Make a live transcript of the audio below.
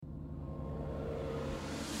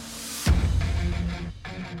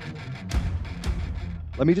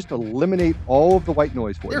Let me just eliminate all of the white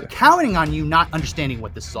noise for you. They're counting on you not understanding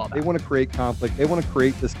what this is all about. They want to create conflict. They want to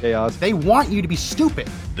create this chaos. They want you to be stupid.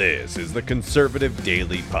 This is the Conservative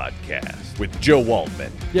Daily Podcast with Joe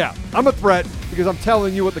Waldman. Yeah, I'm a threat because I'm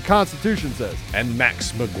telling you what the Constitution says. And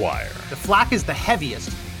Max McGuire. The flak is the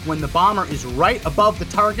heaviest when the bomber is right above the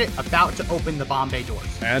target about to open the bomb bay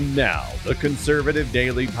doors. And now, the Conservative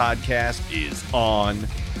Daily Podcast is on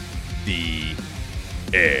the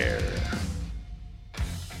air.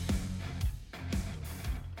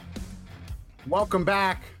 Welcome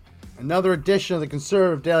back. Another edition of the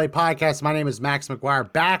Conservative Daily Podcast. My name is Max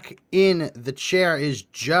McGuire. Back in the chair is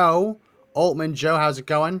Joe Altman. Joe, how's it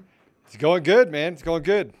going? It's going good, man. It's going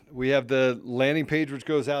good. We have the landing page, which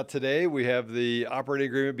goes out today. We have the operating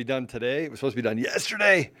agreement be done today. It was supposed to be done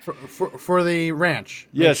yesterday. For the ranch.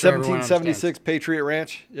 Yeah, 1776 Patriot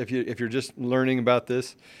Ranch. If you're just learning about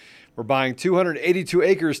this, we're buying 282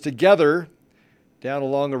 acres together down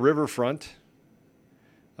along a riverfront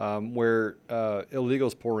where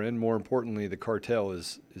illegals pour in. More importantly, the cartel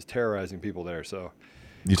is terrorizing people there. So,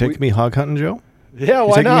 You take me hog hunting, Joe? Yeah,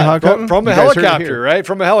 why not? From a helicopter, right?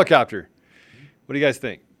 From a helicopter. What do you guys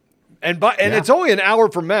think? And it's only an hour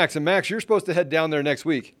from Max. And Max, you're supposed to head down there next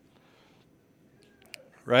week,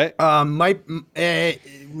 right?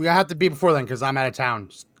 We have to be before then because I'm out of town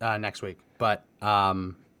next week. But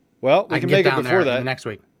well, we can make it before that next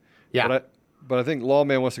week. Yeah, but I think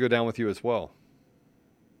Lawman wants to go down with you as well.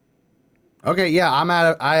 Okay, yeah, I'm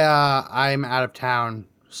out of town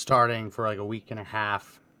starting for like a week and a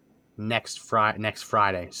half next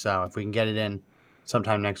Friday. So if we can get it in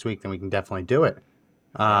sometime next week, then we can definitely do it.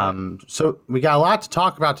 So we got a lot to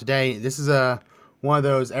talk about today. This is one of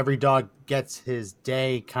those every dog gets his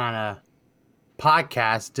day kind of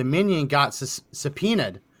podcast. Dominion got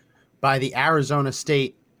subpoenaed by the Arizona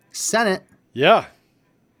State Senate. Yeah.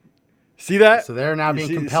 See that? So they're now being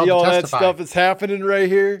compelled to testify. See all that stuff that's happening right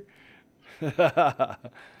here?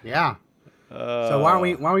 Yeah. So why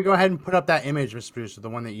don't we go ahead and put up that image, Mr. Producer, the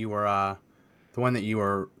one that you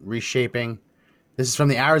were reshaping. This is from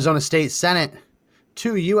the Arizona State Senate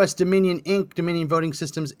to U.S. Dominion Inc., Dominion Voting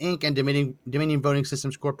Systems Inc., and Dominion Voting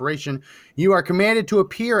Systems Corporation. You are commanded to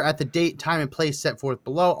appear at the date, time, and place set forth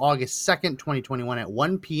below, August 2nd, 2021 at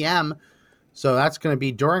 1 p.m. So that's going to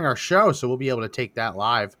be during our show, so we'll be able to take that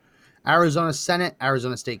live. Arizona Senate,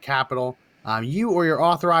 Arizona State Capitol. You or your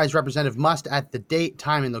authorized representative must, at the date,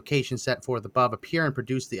 time, and location set forth above, appear and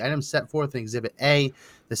produce the items set forth in Exhibit A.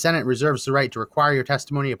 The Senate reserves the right to require your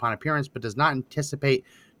testimony upon appearance, but does not anticipate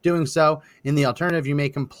doing so. In the alternative, you may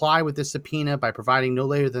comply with this subpoena by providing no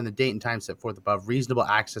later than the date and time set forth above reasonable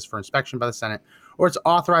access for inspection by the Senate or its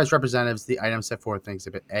authorized representatives the items set forth in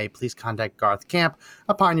Exhibit A. Please contact Garth Camp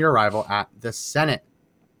upon your arrival at the Senate.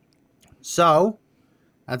 So,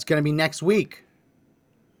 that's going to be next week.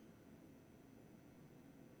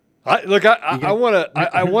 I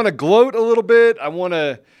want to gloat a little bit.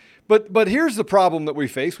 But here's the problem that we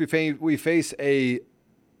face. We face a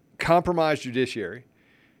compromised judiciary.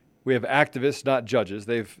 We have activists, not judges.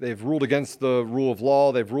 They've ruled against the rule of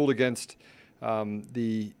law. They've ruled against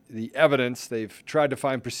the evidence. They've tried to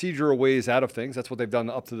find procedural ways out of things. That's what they've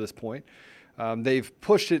done up to this point. They've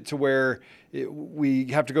pushed it to where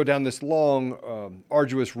we have to go down this long,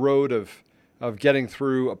 arduous road of getting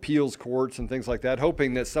through appeals courts and things like that,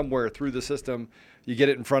 hoping that somewhere through the system you get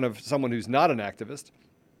it in front of someone who's not an activist.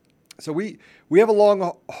 So we have a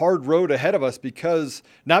long, hard road ahead of us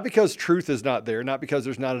not because truth is not there, not because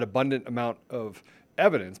there's not an abundant amount of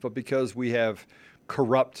evidence, but because we have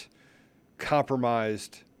corrupt,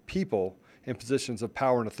 compromised people in positions of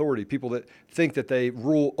power and authority, people that think that they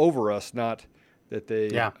rule over us, not that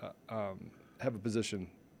they have a position.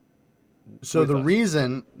 So the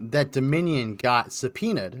reason that Dominion got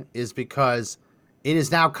subpoenaed is because it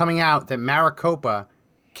is now coming out that Maricopa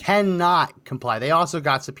cannot comply. They also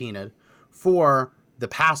got subpoenaed for the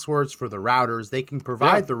passwords for the routers. They can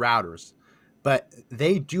provide the routers, but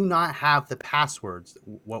they do not have the passwords.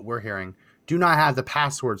 What we're hearing, do not have the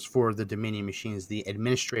passwords for the Dominion machines, the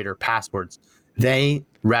administrator passwords. They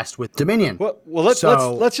rest with Dominion. Well, let's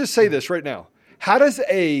just say this right now. How does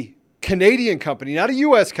a Canadian company, not a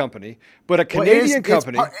U.S. company, but a Canadian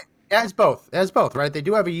company. It has both. It has both, right? They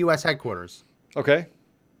do have a U.S. headquarters. Okay.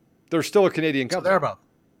 They're still a Canadian company. So they're both.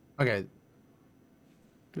 Okay.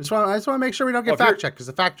 I just want to make sure we don't get fact checked because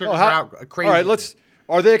the fact checkers are out crazy. All right,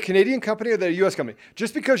 are they a Canadian company or are they a U.S. company?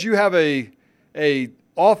 Just because you have a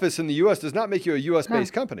office in the U.S. does not make you a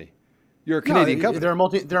U.S.-based company. You're a Canadian company. They're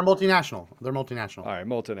multinational. They're multinational. All right,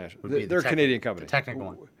 multinational. They're a Canadian company. The technical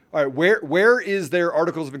one. All right, where is their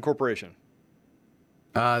articles of incorporation?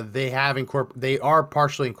 They are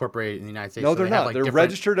partially incorporated in the United States. No, so they're they have, not. like, They're different-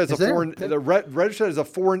 registered as a foreign. They're registered as a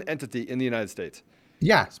foreign entity in the United States.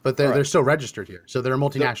 Yes, but they're still registered here, so they're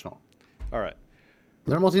multinational. All right.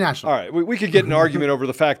 They're multinational. All right. We could get an argument over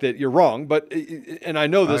the fact that you're wrong, but and I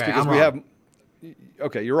know this because we have.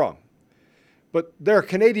 Okay, you're wrong. But they're a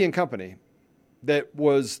Canadian company that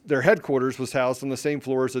was their headquarters was housed on the same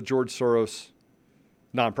floor as a George Soros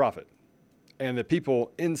nonprofit. And the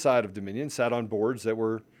people inside of Dominion sat on boards that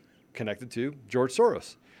were connected to George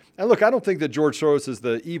Soros. And look, I don't think that George Soros is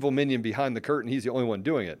the evil minion behind the curtain. He's the only one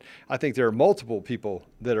doing it. I think there are multiple people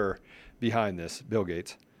that are behind this, Bill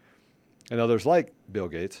Gates and others like Bill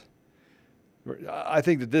Gates. I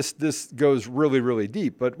think that this goes really, really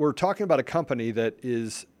deep, but we're talking about a company that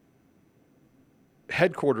is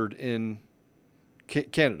headquartered in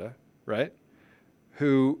Canada, right?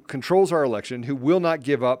 Who controls our election, who will not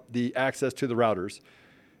give up the access to the routers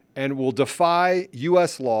and will defy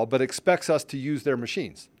U.S. law, but expects us to use their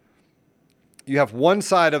machines. You have one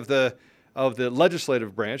side of the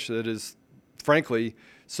legislative branch that is, frankly,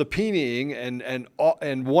 subpoenaing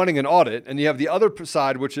and wanting an audit, and you have the other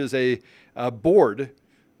side, which is a board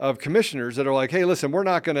of commissioners that are like, hey, listen, we're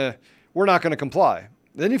not gonna comply.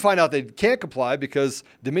 Then you find out they can't comply because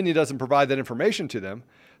Dominion doesn't provide that information to them.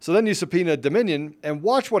 So then you subpoena Dominion and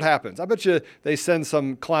watch what happens. I bet you they send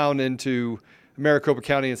some clown into Maricopa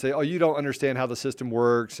County and say, oh, you don't understand how the system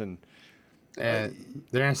works, and they're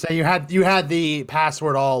gonna say you had the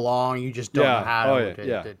password all along. You just don't know how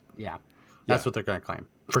to. That's what they're gonna claim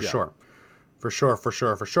for sure.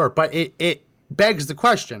 But it begs the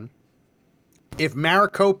question: if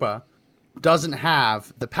Maricopa doesn't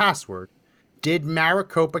have the password, did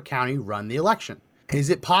Maricopa County run the election? Is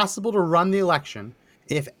it possible to run the election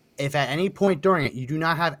if at any point during it you do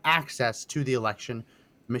not have access to the election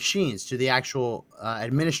machines, to the actual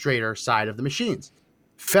administrator side of the machines?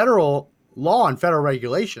 Federal law and federal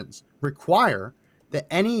regulations require that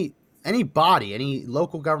any body, any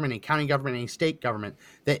local government, any county government, any state government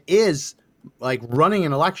that is like running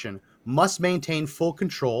an election must maintain full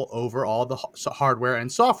control over all the hardware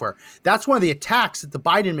and software. That's one of the attacks that the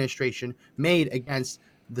Biden administration made against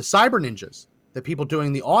the cyber ninjas, the people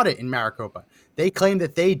doing the audit in Maricopa. They claimed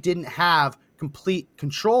that they didn't have complete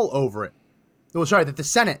control over it. Oh, sorry, that the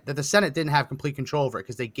Senate didn't have complete control over it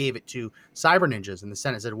because they gave it to cyber ninjas, and the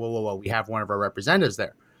Senate said, whoa, we have one of our representatives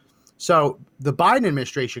there. So the Biden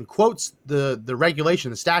administration quotes the regulation,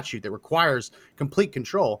 the statute that requires complete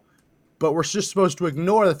control, but we're just supposed to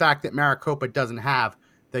ignore the fact that Maricopa doesn't have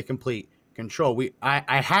the complete control.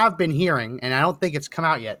 I have been hearing, and I don't think it's come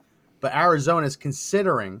out yet, but Arizona is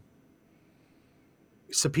considering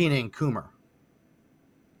subpoenaing Coomer.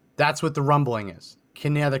 That's what the rumbling is.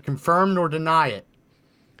 Can neither confirm nor deny it,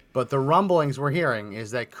 but the rumblings we're hearing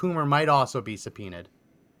is that Coomer might also be subpoenaed,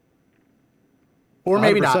 or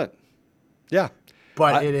maybe 100%. Not. Yeah,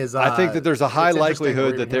 but it is. I think that there's a high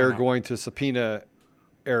likelihood that they're going to subpoena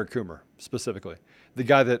Eric Coomer specifically, the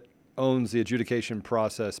guy that owns the adjudication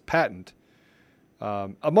process patent,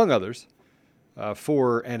 among others,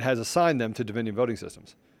 for and has assigned them to Dominion voting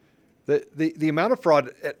systems. The amount of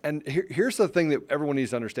fraud, and here's the thing that everyone needs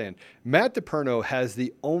to understand. Matt DePerno has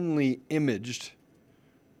the only imaged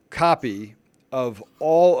copy of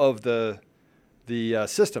all of the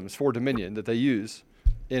systems for Dominion that they use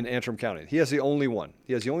in Antrim County. He has the only one.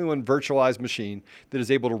 He has the only one virtualized machine that is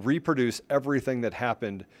able to reproduce everything that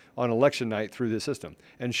happened on election night through the system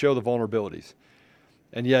and show the vulnerabilities.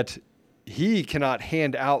 And yet he cannot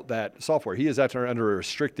hand out that software. He is under a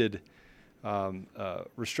restricted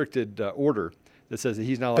order that says that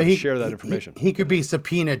he's not allowed to share that information. He could be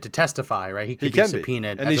subpoenaed to testify, right? He could be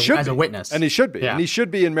subpoenaed as a witness. And he should be. Yeah. And he should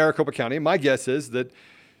be in Maricopa County. My guess is that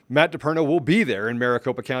Matt DePerno will be there in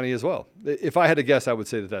Maricopa County as well. If I had to guess, I would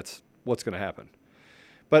say that that's what's going to happen.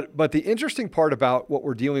 But the interesting part about what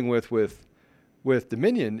we're dealing with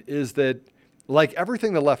Dominion is that, like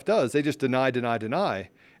everything the left does, they just deny.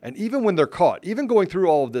 And even when they're caught, even going through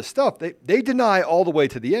all of this stuff, they deny all the way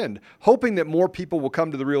to the end, hoping that more people will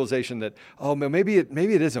come to the realization that, oh, maybe it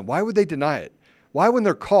isn't. Why would they deny it? Why, when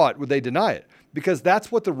they're caught, would they deny it? Because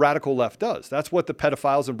that's what the radical left does. That's what the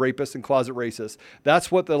pedophiles and rapists and closet racists,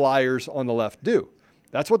 that's what the liars on the left do.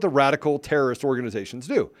 That's what the radical terrorist organizations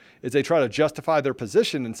do, is they try to justify their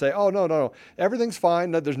position and say, oh, no, everything's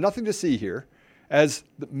fine. There's nothing to see here, as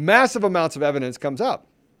massive amounts of evidence comes out.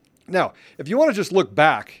 Now, if you want to just look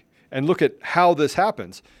back and look at how this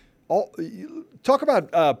happens, talk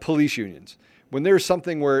about police unions. When there's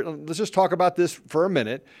something where, let's just talk about this for a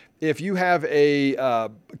minute. If you have a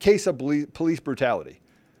case of police brutality,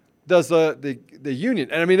 does the union,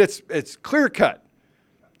 and I mean, it's clear cut.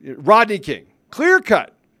 Rodney King, Clear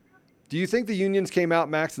cut. Do you think the unions came out,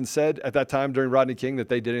 Max, and said at that time during Rodney King that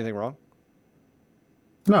they did anything wrong?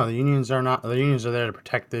 No, the unions are not. The unions are there to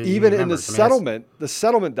protect the even in members. the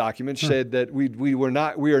settlement document said that we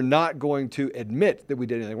are not going to admit that we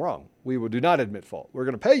did anything wrong. We do not admit fault. We're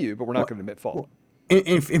going to pay you, but we're not going to admit fault.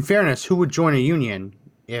 In fairness, who would join a union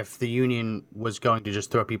if the union was going to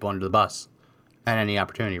just throw people under the bus at any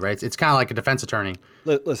opportunity? Right? It's kind of like a defense attorney.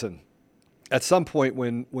 Listen, at some point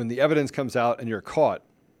when the evidence comes out and you're caught,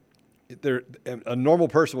 a normal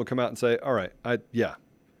person will come out and say, "All right, yeah."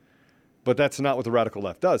 But that's not what the radical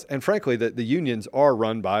left does. And frankly, the unions are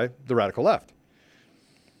run by the radical left.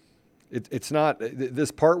 It's not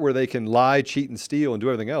this part where they can lie, cheat, and steal and do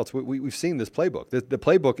everything else. We've seen this playbook. The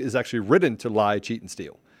playbook is actually written to lie, cheat, and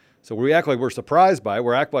steal. So we act like we're surprised by it.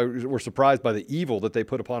 We're surprised by the evil that they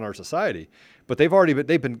put upon our society. But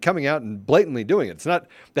they've been coming out and blatantly doing it. It's not,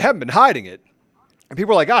 they haven't been hiding it. And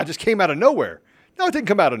people are like, it just came out of nowhere. No, it didn't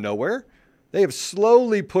come out of nowhere. They have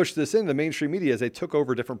slowly pushed this into the mainstream media as they took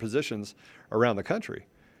over different positions around the country.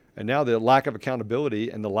 And now the lack of accountability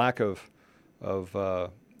and the lack of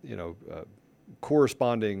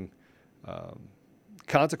corresponding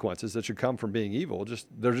consequences that should come from being evil,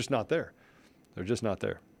 they're just not there. They're just not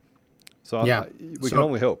there. So we can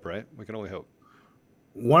only hope, right? We can only hope.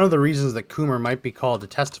 One of the reasons that Coomer might be called to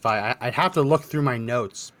testify, I'd have to look through my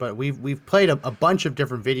notes, but we've played a bunch of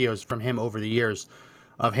different videos from him over the years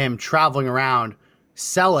of him traveling around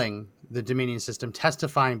selling the Dominion system,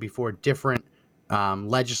 testifying before different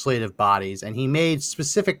legislative bodies, and he made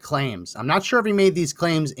specific claims. I'm not sure if he made these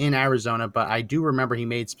claims in Arizona, but I do remember he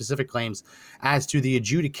made specific claims as to the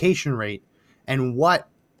adjudication rate and what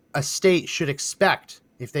a state should expect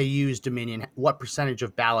if they use Dominion, what percentage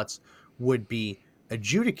of ballots would be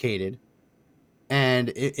adjudicated.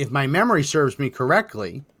 And if my memory serves me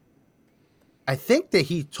correctly, I think that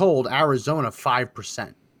he told Arizona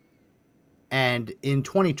 5%. And in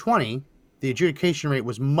 2020, the adjudication rate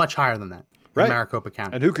was much higher than that in Maricopa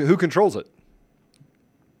County. And who controls it?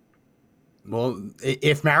 Well,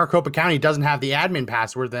 if Maricopa County doesn't have the admin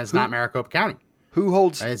password, then it's not Maricopa County. Who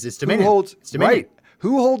holds? It's Dominion. It's Dominion. Right.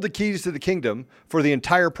 Who hold the keys to the kingdom for the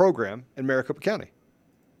entire program in Maricopa County?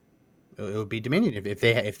 It would be Dominion if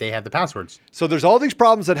they had the passwords. So there's all these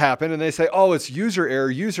problems that happen, and they say, "Oh, it's user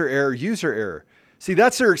error, user error, user error." See,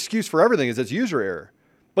 that's their excuse for everything, is it's user error.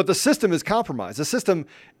 But the system is compromised. The system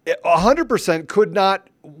 100% could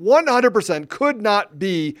not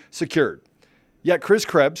be secured. Yet Chris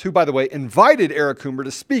Krebs, who, by the way, invited Eric Coomer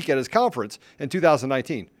to speak at his conference in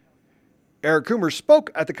 2019. Eric Coomer spoke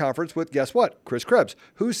at the conference with, guess what? Chris Krebs.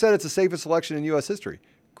 Who said it's the safest election in U.S. history?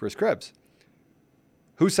 Chris Krebs.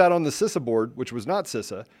 Who sat on the CISA board, which was not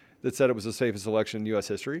CISA, that said it was the safest election in U.S.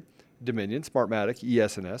 history? Dominion, Smartmatic,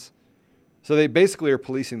 ES&S. So they basically are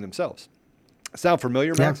policing themselves. Sound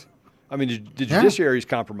familiar, Max? Yeah. I mean, the judiciary is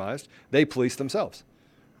compromised. They police themselves.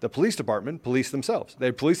 The police department police themselves.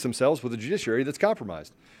 They police themselves with a judiciary that's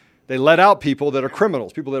compromised. They let out people that are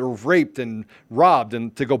criminals, people that are raped and robbed,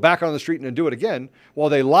 and to go back on the street and do it again, while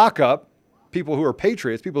they lock up people who are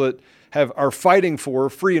patriots, people that are fighting for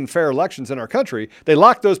free and fair elections in our country. They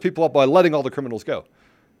lock those people up by letting all the criminals go.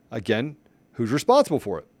 Again, who's responsible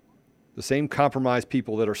for it? The same compromised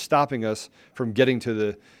people that are stopping us from getting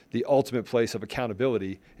to the ultimate place of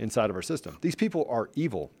accountability inside of our system. These people are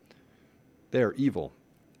evil. They are evil.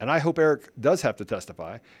 And I hope Eric does have to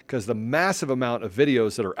testify, because the massive amount of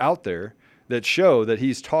videos that are out there that show that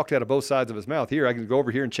he's talked out of both sides of his mouth. Here, I can go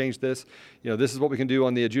over here and change this. This is what we can do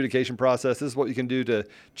on the adjudication process. This is what you can do to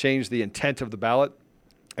change the intent of the ballot.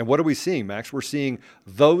 And what are we seeing, Max? We're seeing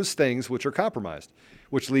those things which are compromised,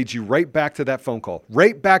 which leads you right back to that phone call.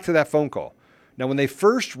 Right back to that phone call. Now, when they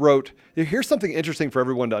first wrote, here's something interesting for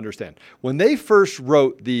everyone to understand. When they first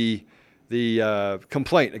wrote the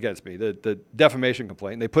complaint against me, the defamation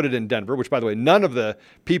complaint, they put it in Denver, which, by the way, none of the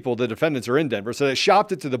defendants are in Denver. So they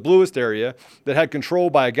shopped it to the bluest area that had control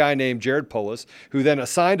by a guy named Jared Polis, who then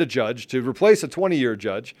assigned a judge to replace a 20-year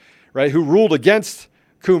judge, right, who ruled against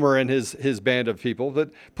Coomer and his band of people, that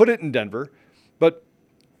put it in Denver. But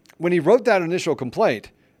when he wrote that initial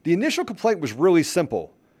complaint, the initial complaint was really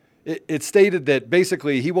simple. It stated that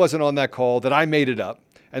basically he wasn't on that call, that I made it up,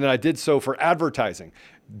 and that I did so for advertising,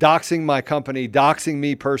 doxing my company, doxing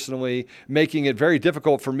me personally, making it very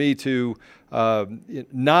difficult for me to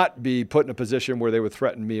not be put in a position where they would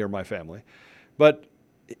threaten me or my family. But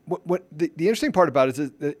what the interesting part about it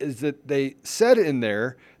is that they said in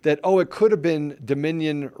there that, it could have been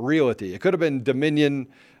Dominion Realty. It could have been Dominion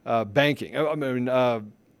Banking.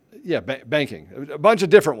 Banking. A bunch of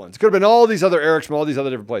different ones. It could have been all these other Erics from all these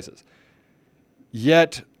other different places.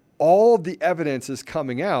 Yet all the evidence is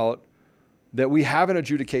coming out that we have an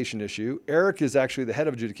adjudication issue. Eric is actually the head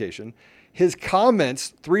of adjudication. His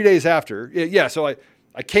comments 3 days after, so I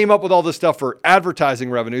came up with all this stuff for advertising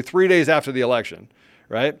revenue 3 days after the election,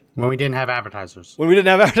 right? When we didn't have advertisers.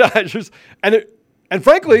 And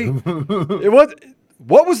frankly,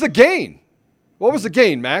 what was the gain? What was the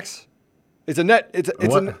gain, Max? It's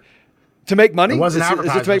to make money? It wasn't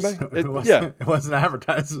advertisers. To make money? It wasn't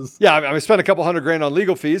advertisers. Yeah, I spent a couple $100,000 on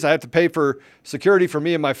legal fees. I have to pay for security for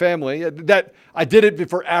me and my family. That I did it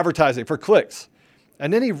for advertising, for clicks.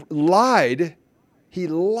 And then he lied. He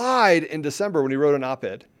lied in December when he wrote an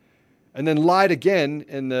op-ed, and then lied again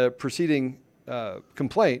in the preceding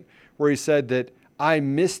complaint where he said that I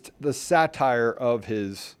missed the satire of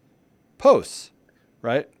his posts.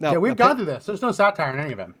 Right now, we've gone through this. There's no satire in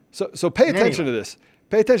any of them. So pay attention to this.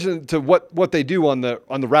 Pay attention to what they do on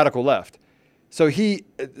the radical left. So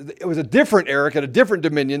it was a different Eric at a different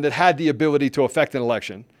Dominion that had the ability to affect an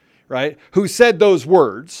election, right? Who said those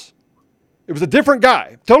words? It was a different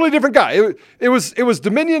guy, totally different guy. It was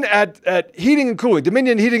Dominion at heating and cooling.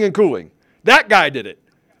 Dominion heating and cooling. That guy did it.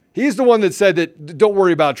 He's the one that said that don't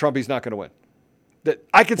worry about Trump. He's not going to win. That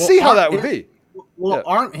I could see how that would be. Well,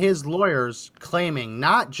 aren't his lawyers claiming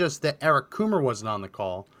not just that Eric Coomer wasn't on the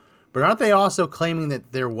call, but aren't they also claiming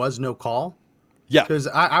that there was no call? Yeah. Because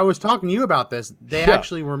I was talking to you about this. They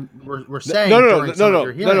actually were saying during some of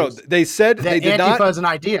your hearings They said that they did Antifa not. is an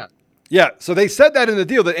idea. Yeah. So they said that in the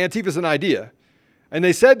deal that Antifa is an idea. And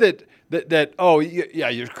they said that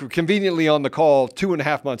you're conveniently on the call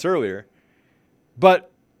 2.5 months earlier.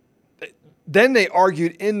 But then they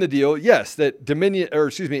argued in the deal, yes, that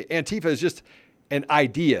Antifa is just an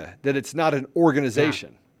idea, that it's not an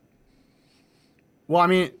organization. Yeah. Well, I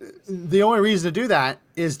mean, the only reason to do that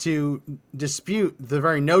is to dispute the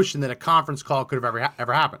very notion that a conference call could have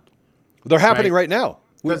ever happened. They're happening right now.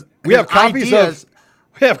 We have copies of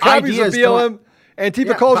BLM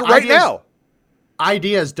Antifa calls right now.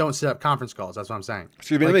 Ideas don't set up conference calls. That's what I'm saying.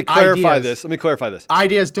 Excuse me. Let me clarify this.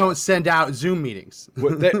 Ideas don't send out Zoom meetings.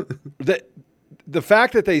 The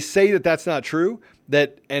fact that they say that that's not true,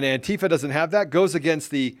 and Antifa doesn't have that, goes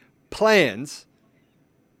against the plans.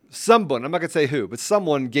 Someone, I'm not going to say who, but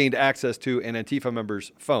someone gained access to an Antifa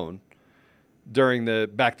member's phone during the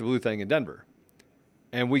Back to Blue thing in Denver.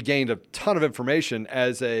 And we gained a ton of information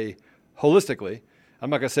holistically. I'm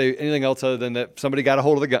not going to say anything else other than that somebody got a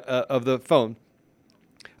hold of the phone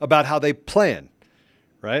about how they plan,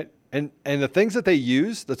 right? And the things that they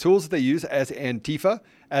use, the tools that they use as Antifa,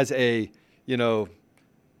 as a,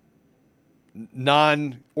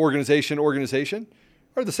 non-organization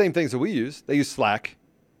are the same things that we use. They use Slack.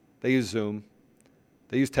 They use Zoom.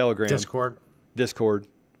 They use Telegram. Discord,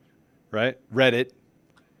 right? Reddit.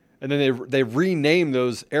 And then they rename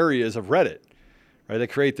those areas of Reddit, right? They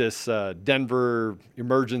create this Denver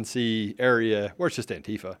emergency area where it's just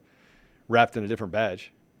Antifa wrapped in a different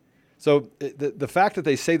badge. So the fact that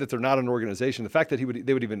they say that they're not an organization, the fact that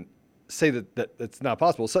they would even say that it's not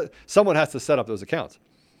possible, so someone has to set up those accounts.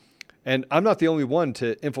 And I'm not the only one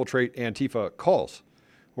to infiltrate Antifa calls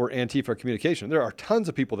or Antifa communication. There are tons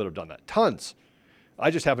of people that have done that, tons. I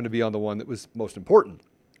just happen to be on the one that was most important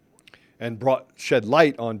and shed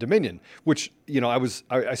light on Dominion, which,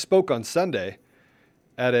 I spoke on Sunday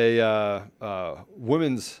at a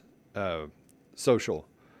women's social.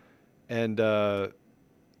 And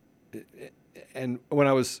when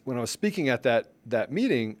I was speaking at that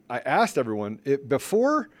meeting, I asked everyone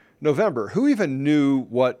before November, who even knew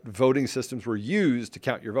what voting systems were used to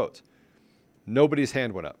count your votes? Nobody's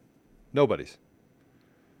hand went up. Nobody's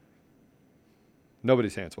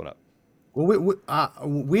hands went up. Well,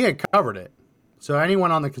 we had covered it. So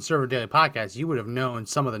anyone on the Conservative Daily Podcast, you would have known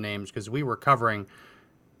some of the names because we were covering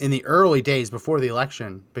in the early days before the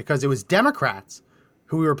election, because it was Democrats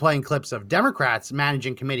who we were playing clips of. Democrats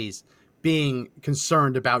managing committees being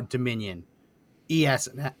concerned about Dominion,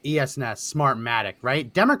 ESNS, Smartmatic,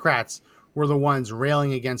 right? Democrats were the ones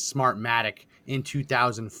railing against Smartmatic in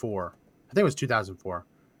 2004. I think it was 2004.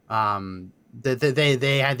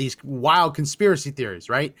 They had these wild conspiracy theories,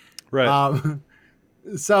 right? Right.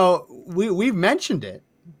 So we've mentioned it,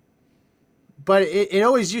 but it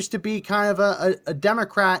always used to be kind of a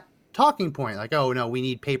Democrat talking point. Like, oh, no, we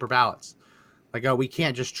need paper ballots. Like, oh, we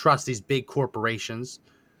can't just trust these big corporations.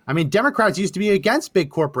 I mean, Democrats used to be against big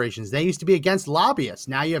corporations. They used to be against lobbyists.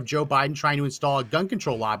 Now you have Joe Biden trying to install a gun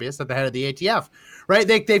control lobbyist at the head of the ATF, right?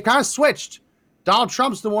 They've kind of switched. Donald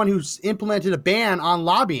Trump's the one who's implemented a ban on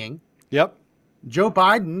lobbying. Yep. Joe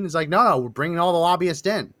Biden is like, no, we're bringing all the lobbyists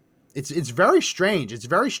in. It's very strange. It's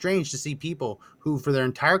very strange to see people who for their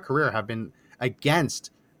entire career have been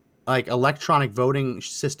against like electronic voting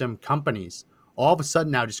system companies all of a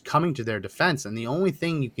sudden now just coming to their defense. And the only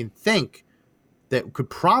thing you can think that could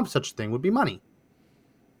prompt such a thing would be money.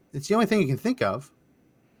 It's the only thing you can think of.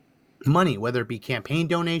 Money, whether it be campaign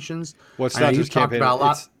donations. Well, it's not just campaign.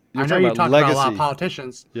 I know you've talked about a lot of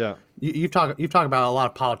politicians. Yeah. You've talked about a lot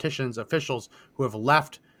of politicians, officials who have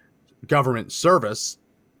left government service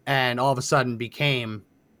and all of a sudden became,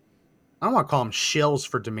 I don't want to call them shills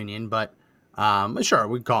for Dominion, but sure,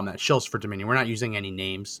 we can call them that, shills for Dominion. We're not using any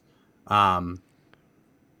names. But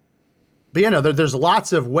there's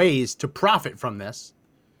lots of ways to profit from this.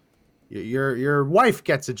 Your wife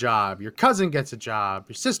gets a job, your cousin gets a job,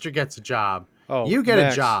 your sister gets a job, you get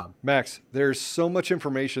a job. Max, there's so much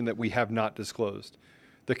information that we have not disclosed.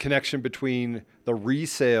 The connection between the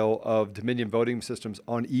resale of Dominion voting systems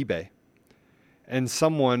on eBay and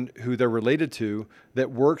someone who they're related to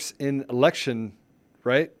that works in election,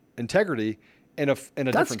 right, integrity in a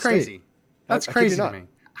different crazy. state. That's crazy to me.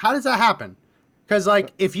 How does that happen? Because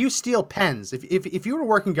if you steal pens, if you were to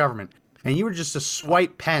work in government and you were just to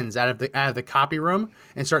swipe pens out of the copy room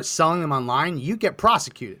and start selling them online, you get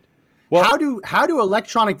prosecuted. Well, how do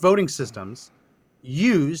electronic voting systems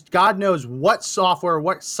used, God knows what software,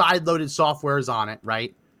 what side-loaded software is on it,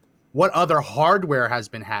 right? What other hardware has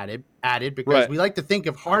been added because we like to think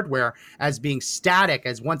of hardware as being static,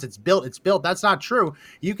 as once it's built, it's built. That's not true.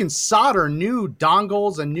 You can solder new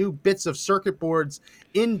dongles and new bits of circuit boards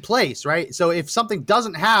in place, right? So if something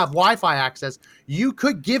doesn't have Wi-Fi access, you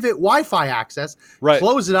could give it Wi-Fi access,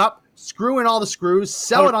 close it up, screw in all the screws,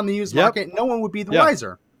 sell it on the used market. No one would be the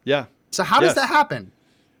wiser. Yeah. So how does that happen?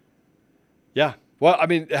 Yeah. Well, I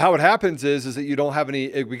mean, how it happens is that you don't have any,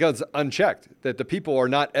 it becomes unchecked, that the people are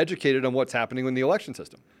not educated on what's happening in the election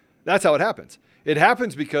system. That's how it happens. It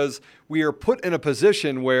happens because we are put in a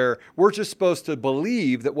position where we're just supposed to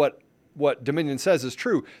believe that what Dominion says is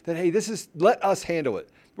true, that, hey, let us handle it.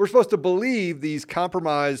 We're supposed to believe these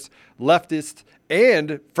compromised leftists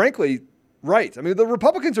and, frankly, rights. I mean, the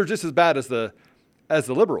Republicans are just as bad as the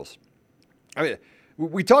liberals. I mean,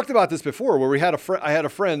 we talked about this before where I had a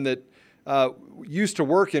friend that used to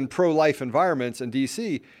work in pro-life environments in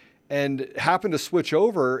D.C. and happened to switch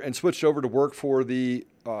over to work for the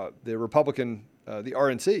Republican, the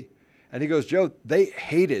RNC. And he goes, Joe, they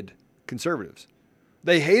hated conservatives.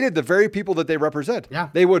 They hated the very people that they represent. Yeah.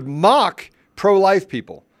 They would mock pro-life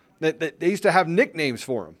people. They used to have nicknames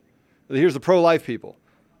for them. Here's the pro-life people,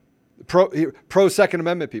 pro-Second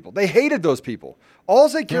Amendment people. They hated those people. All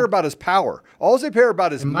they care about is power. All they care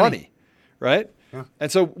about is money, right? Yeah.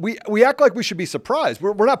 And so we act like we should be surprised.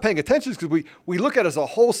 We're not paying attention because we look at it as a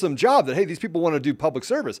wholesome job that, hey, these people want to do public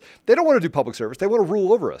service. They don't want to do public service. They want to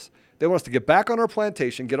rule over us. They want us to get back on our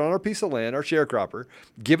plantation, get on our piece of land, our sharecropper,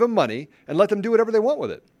 give them money, and let them do whatever they want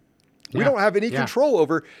with it. Yeah. We don't have any control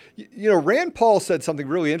over. Rand Paul said something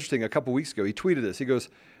really interesting a couple weeks ago. He tweeted this. He goes,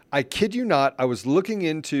 I kid you not, I was looking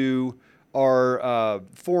into our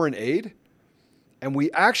foreign aid, and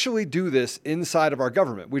we actually do this inside of our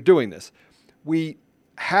government. We're doing this. We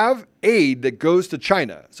have aid that goes to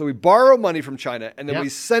China. So we borrow money from China and then we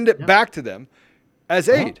send it back to them as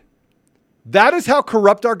aid. That is how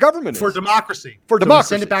corrupt our government is. For democracy. For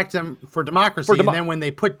democracy. We send it back to them for democracy. And then when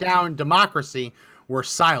they put down democracy, we're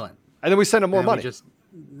silent. And then we send them more money.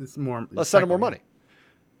 Let's send them more money.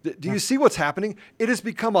 Do you see what's happening? It has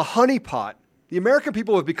become a honeypot. The American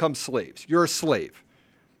people have become slaves. You're a slave.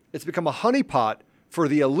 It's become a honeypot for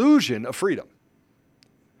the illusion of freedom.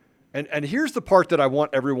 And here's the part that I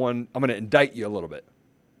want everyone, I'm going to indict you a little bit,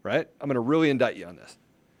 right? I'm going to really indict you on this.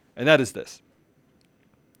 And that is this.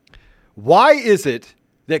 Why is it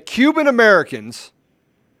that Cuban Americans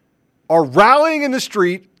are rallying in the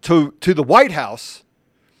street to the White House?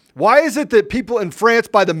 Why is it that people in France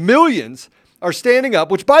by the millions are standing up,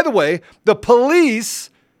 which, by the way, the police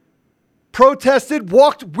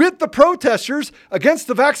walked with the protesters against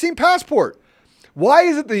the vaccine passport? Why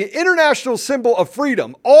is it the international symbol of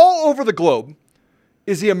freedom all over the globe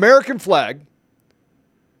is the American flag,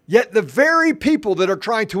 yet the very people that are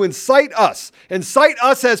trying to incite us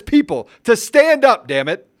as people to stand up, damn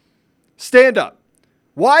it, stand up.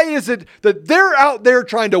 Why is it that they're out there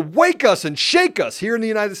trying to wake us and shake us here in the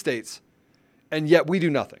United States, and yet we do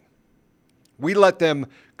nothing? We let them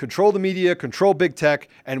control the media, control big tech,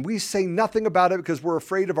 and we say nothing about it because we're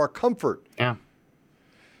afraid of our comfort. Yeah.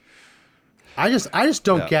 I just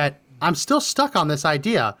don't get, I'm still stuck on this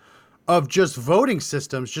idea of just voting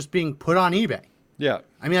systems just being put on eBay. Yeah.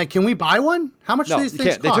 I mean, can we buy one? How much do these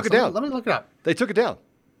things cost? They took it down. Let me look it up. They took it down.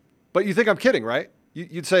 But you think I'm kidding, right?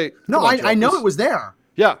 You'd say, no, I know it was there.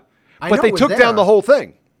 Yeah. But they took down the whole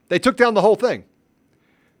thing. They took down the whole thing.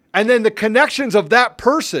 And then the connections of that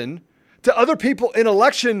person to other people in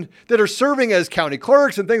election that are serving as county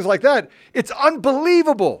clerks and things like that. It's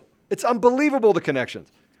unbelievable. It's unbelievable, the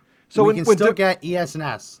connections. So we can still get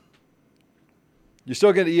ES&S. You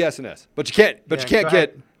still get ES&S, but you can't. But you can't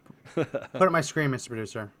get. Put it on my screen, Mr.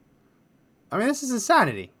 Producer. I mean, this is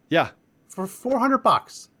insanity. Yeah. For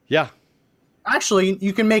 $400. Yeah. Actually,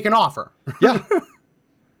 you can make an offer. Yeah.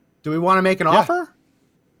 Do we want to make an offer?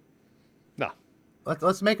 No.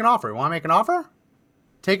 Let's make an offer. You want to make an offer?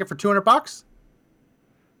 Take it for $200?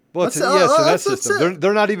 Well, it's an ES&S system.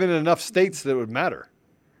 They're not even in enough states that it would matter.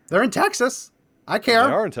 They're in Texas. I care.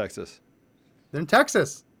 They are in Texas. They're in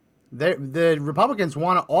Texas. The Republicans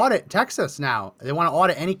want to audit Texas now. They want to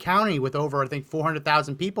audit any county with over, I think,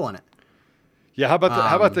 400,000 people in it. Yeah. How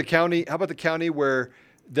about the county? How about the county where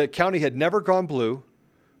the county had never gone blue,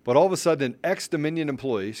 but all of a sudden an ex-Dominion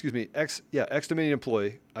employee, ex-Dominion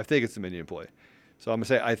employee, I think it's Dominion employee. So I'm gonna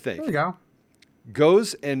say I think. There you go.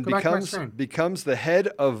 Goes and becomes the head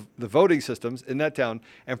of the voting systems in that town,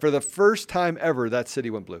 and for the first time ever, that city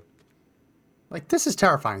went blue. Like, this is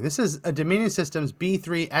terrifying. This is a Dominion Systems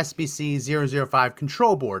B3 SBC 005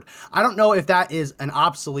 control board. I don't know if that is an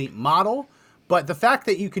obsolete model, but the fact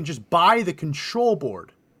that you can just buy the control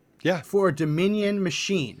board for a Dominion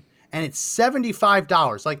machine, and it's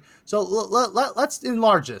 $75. Like, so let's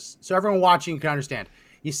enlarge this so everyone watching can understand.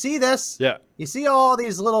 You see this? Yeah. You see all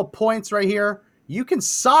these little points right here? You can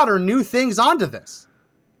solder new things onto this.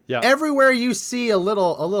 Yeah. Everywhere you see a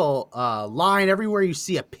little line, everywhere you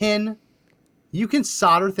see a pin, you can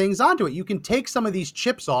solder things onto it. You can take some of these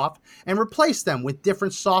chips off and replace them with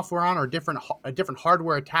different software on or different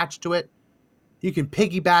hardware attached to it. You can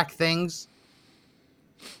piggyback things.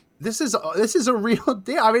 This is a real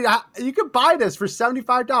deal. I mean, you could buy this for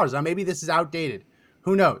 $75. Now, maybe this is outdated.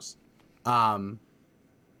 Who knows? But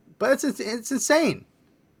it's insane.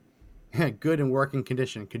 Good and working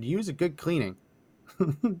condition. Could use a good cleaning.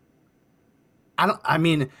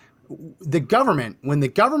 The government, when the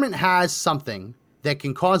government has something that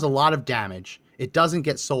can cause a lot of damage, it doesn't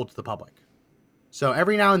get sold to the public. So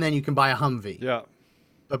every now and then you can buy a Humvee. Yeah.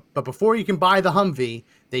 But before you can buy the Humvee,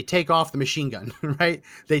 they take off the machine gun, right?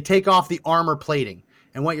 They take off the armor plating.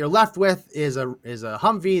 And what you're left with is a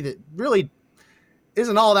Humvee that really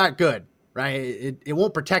isn't all that good, right? It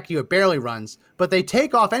won't protect you. It barely runs. But they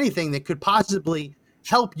take off anything that could possibly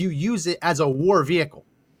help you use it as a war vehicle.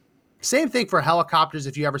 Same thing for helicopters,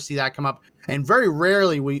 if you ever see that come up. And very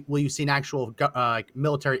rarely will you see an actual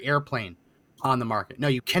military airplane on the market. No,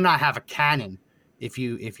 you cannot have a cannon if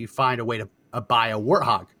you find a way to buy a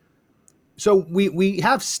Warthog. So we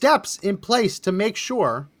have steps in place to make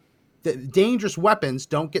sure that dangerous weapons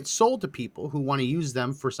don't get sold to people who want to use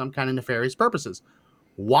them for some kind of nefarious purposes.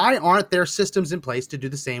 Why aren't there systems in place to do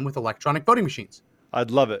the same with electronic voting machines? I'd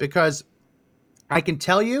love it. Because I can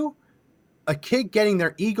tell you, a kid getting their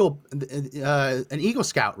an Eagle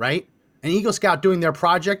Scout, right? An Eagle Scout doing their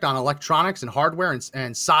project on electronics and hardware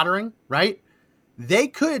and soldering, right? They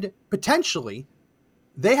could potentially,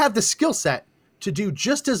 they have the skill set to do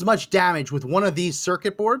just as much damage with one of these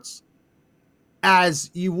circuit boards as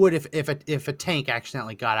you would if a tank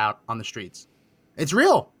accidentally got out on the streets. It's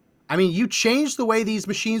real. I mean, you change the way these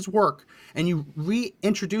machines work and you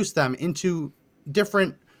reintroduce them into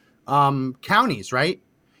different counties, right?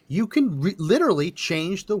 You can literally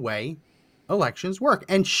change the way elections work.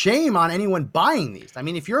 And shame on anyone buying these. I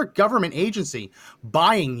mean, if you're a government agency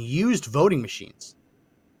buying used voting machines,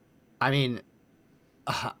 I mean,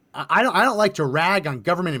 I don't like to rag on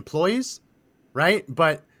government employees, right?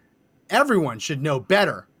 But everyone should know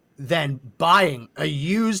better than buying a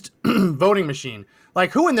used voting machine.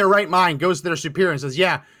 Like, who in their right mind goes to their superior and says,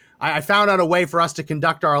 yeah, I found out a way for us to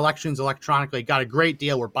conduct our elections electronically. Got a great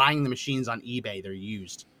deal. We're buying the machines on eBay. They're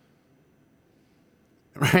used.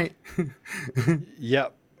 Right?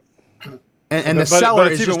 Yep. And the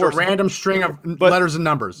seller is just a random string of letters and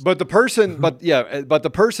numbers. But the person, but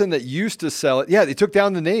the person that used to sell it, they took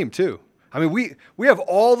down the name too. I mean, we have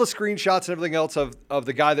all the screenshots and everything else of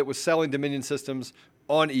the guy that was selling Dominion systems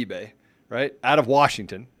on eBay, right? Out of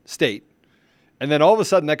Washington State. And then all of a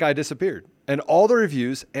sudden that guy disappeared. And all the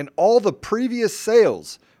reviews and all the previous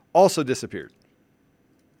sales also disappeared.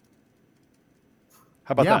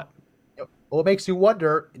 How about that? Well, it makes you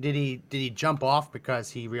wonder, did he jump off because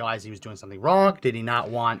he realized he was doing something wrong? Did he not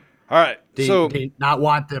want... All right. Did he not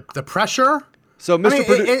want the pressure? So,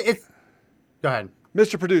 Mr. Go ahead.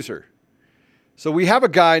 Mr. Producer. So we have a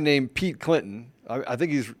guy named Pete Clinton. I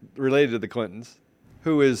think he's related to the Clintons,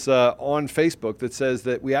 who is on Facebook that says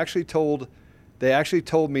that they actually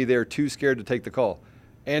told me they're too scared to take the call.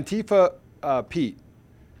 Antifa Pete,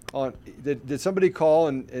 on did somebody call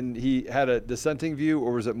and he had a dissenting view,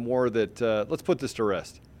 or was it more that let's put this to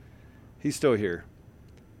rest? He's still here,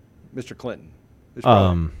 Mr. Clinton.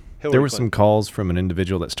 There were some calls from an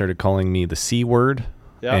individual that started calling me the C word.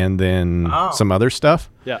 Yeah. And then some other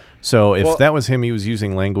stuff. Yeah. So if that was him, he was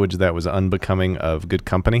using language that was unbecoming of good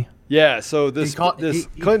company. Yeah. So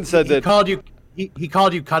Clinton said that he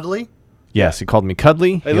called you cuddly. Yes, he called me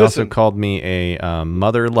cuddly. Hey, he also called me a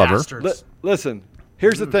mother lover. Listen,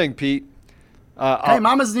 here's the thing, Pete. Hey,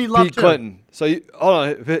 mamas need love Pete too. Clinton. So hold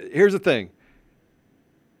on. Here's the thing.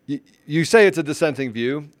 You say it's a dissenting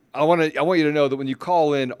view. I want you to know that when you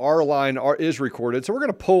call in, our line is recorded. So we're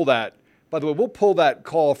going to pull that. By the way, we'll pull that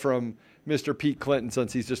call from Mr. Pete Clinton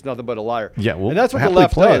since he's just nothing but a liar. Yeah, and that's what the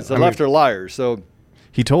left does. The left are liars. So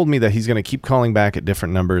he told me that he's going to keep calling back at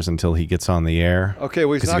different numbers until he gets on the air. Okay,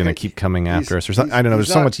 well, he's going to keep coming after us or something. I don't know. There's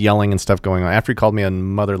so much yelling and stuff going on. After he called me a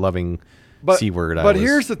mother-loving C word, But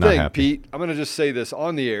here's the thing, Pete. I'm going to just say this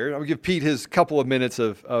on the air. I'm going to give Pete his couple of minutes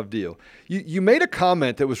of deal. You made a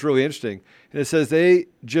comment that was really interesting, and it says they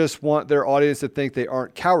just want their audience to think they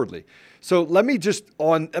aren't cowardly. So let me just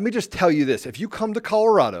tell you this. If you come to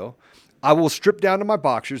Colorado, I will strip down to my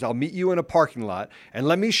boxers. I'll meet you in a parking lot, and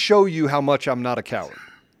let me show you how much I'm not a coward.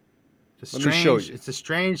 Let me show you. It's a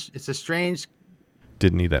strange.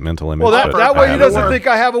 Didn't need that mental image. Well, that way he doesn't think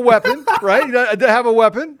I have a weapon, right? I have a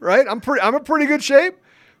weapon, right? I'm in pretty good shape.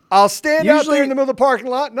 I'll stand out there in the middle of the parking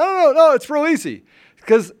lot. No. It's real easy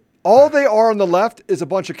because all they are on the left is a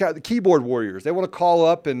bunch of keyboard warriors. They want to call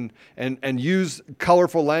up and use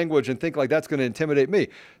colorful language and think like that's going to intimidate me.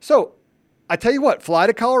 So I tell you what, fly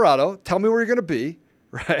to Colorado. Tell me where you're going to be,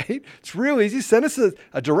 right? It's real easy. Send us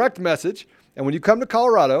a direct message. And when you come to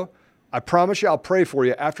Colorado, I promise you I'll pray for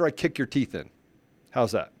you after I kick your teeth in.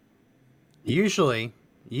 How's that? Usually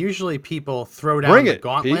people throw down the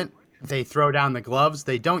gauntlet. Pete. They throw down the gloves.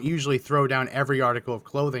 They don't usually throw down every article of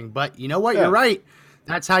clothing. But you know what? Yeah. You're right.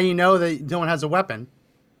 That's how you know that no one has a weapon.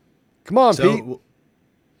 Come on, Pete.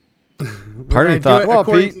 Part of me thought, well,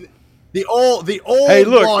 Pete. The old. Hey,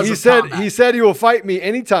 look. He said he will fight me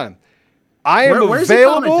anytime. I am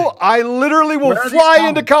available. I literally will fly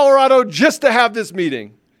into Colorado just to have this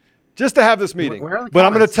meeting. But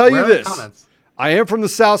I'm going to tell you this. I am from the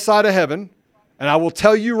south side of heaven, and I will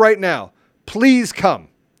tell you right now, please come.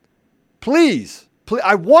 Please.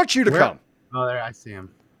 I want you to come. Oh, there, I see him.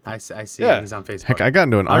 I see him. He's on Facebook. Heck, I got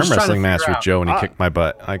into an arm wrestling match with Joe, and he kicked my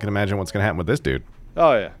butt. I can imagine what's going to happen with this dude.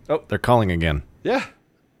 Oh, yeah. Oh, they're calling again. Yeah.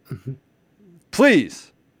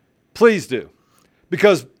 Please do.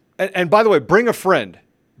 Because, and by the way, bring a friend.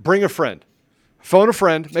 Phone a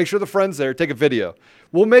friend. Make sure the friend's there. Take a video.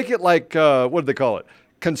 We'll make it like, what do they call it?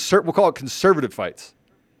 We'll call it conservative fights.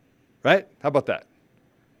 Right? How about that?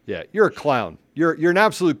 Yeah, you're a clown. You're an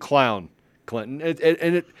absolute clown, Clinton.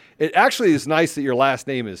 It actually is nice that your last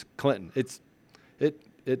name is Clinton. He's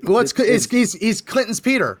Clinton's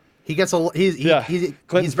Peter.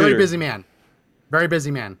 He's very busy man. Very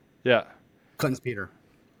busy man. Yeah. Clinton's Peter.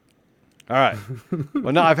 All right.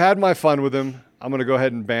 Well, now I've had my fun with him. I'm going to go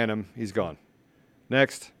ahead and ban him. He's gone.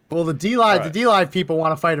 Next. Well, the D-Live people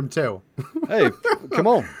want to fight him too. Hey, come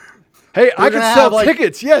on. Hey, I can sell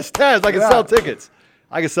tickets. Yes, Taz, I can sell tickets.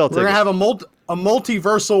 We're going to have a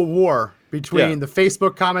multiversal war between the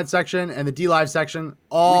Facebook comment section and the D-Live section,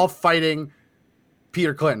 all fighting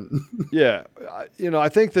Peter Clinton. Yeah. I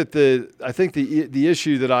think that the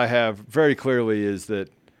issue that I have very clearly is that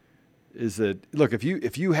look, if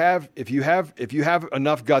you have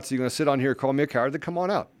enough guts, you're going to sit on here and call me a coward, then come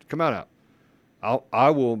on out. Come on out. I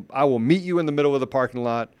will meet you in the middle of the parking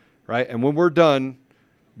lot, right? And when we're done,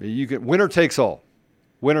 winner takes all.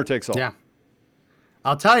 Winner takes all. Yeah.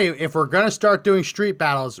 I'll tell you, if we're going to start doing street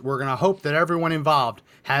battles, we're going to hope that everyone involved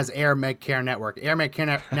has Air Medcare Network. Air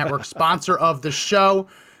Medcare Network, sponsor of the show.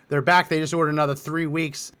 They're back. They just ordered another 3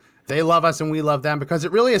 weeks. They love us and we love them because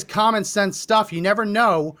it really is common sense stuff. You never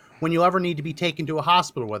know when you'll ever need to be taken to a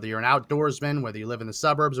hospital, whether you're an outdoorsman, whether you live in the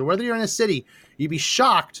suburbs, or whether you're in a city. You'd be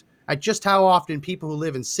shocked at just how often people who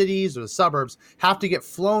live in cities or the suburbs have to get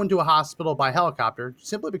flown to a hospital by helicopter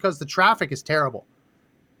simply because the traffic is terrible.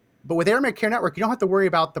 But with Air Medcare Network, you don't have to worry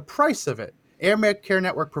about the price of it. Air Medcare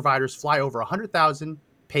Network providers fly over 100,000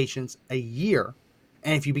 patients a year.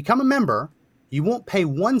 And if you become a member, you won't pay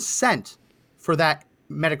 1 cent for that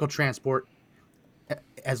medical transport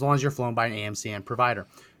as long as you're flown by an AMCN provider.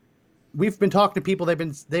 We've been talking to people.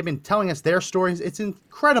 They've been telling us their stories. It's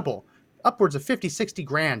incredible. Upwards of 50, 60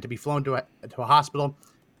 grand to be flown to a hospital.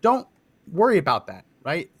 Don't worry about that,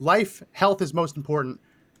 right? Life, health is most important.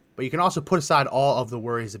 But you can also put aside all of the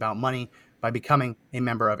worries about money. by becoming a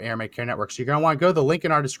member of Air Med Care Network. So you're going to want to go to the link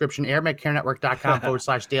in our description,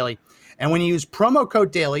 airmedcarenetwork.com/daily. And when you use promo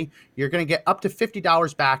code daily, you're going to get up to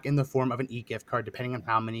 $50 back in the form of an e-gift card, depending on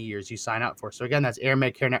how many years you sign up for. So again, that's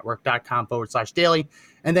airmedcarenetwork.com/daily.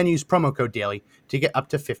 And then use promo code daily to get up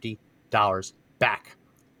to $50 back.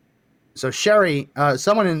 So Sherry,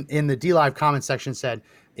 someone in the DLive comment section said,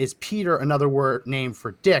 is Peter another word name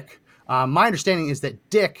for Dick? My understanding is that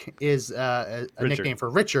Dick is a nickname for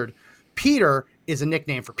Richard. Peter is a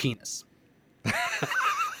nickname for penis.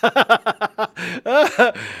 All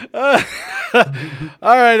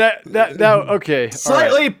right, okay.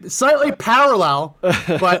 Slightly parallel,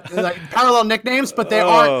 but like parallel nicknames, but they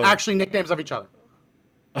aren't actually nicknames of each other.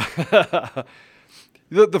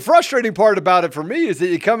 The frustrating part about it for me is that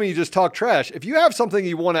you come and you just talk trash. If you have something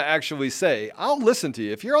you want to actually say, I'll listen to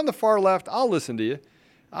you. If you're on the far left, I'll listen to you.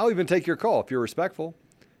 I'll even take your call if you're respectful.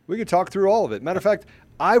 We can talk through all of it. Matter of fact,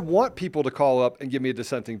 I want people to call up and give me a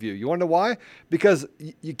dissenting view. You want to know why? Because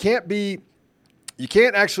you can't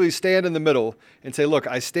actually stand in the middle and say, look,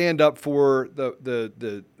 I stand up for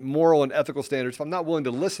the moral and ethical standards if I'm not willing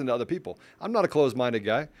to listen to other people. I'm not a closed-minded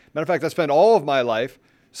guy. Matter of fact, I spent all of my life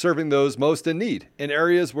serving those most in need in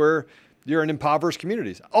areas where you're in impoverished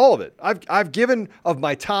communities. All of it. I've given of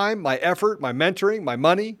my time, my effort, my mentoring, my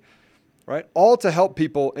money, right? All to help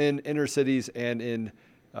people in inner cities and in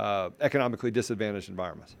economically disadvantaged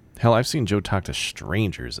environments. Hell, I've seen Joe talk to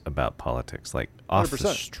strangers about politics, like off 100%.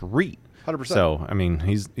 The street. 100%. So, I mean,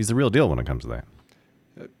 he's the real deal when it comes to that.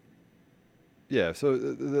 Yeah. So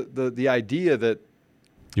the idea that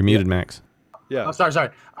you're muted, Max. Yeah. Oh,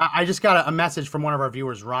 sorry. I just got a message from one of our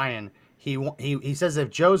viewers, Ryan. He says if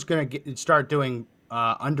Joe's gonna start doing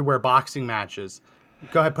underwear boxing matches,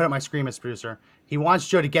 go ahead, put up my screen, Mr. Producer. He wants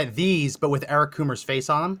Joe to get these, but with Eric Coomer's face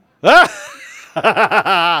on them. Oh.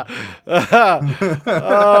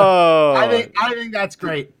 I think that's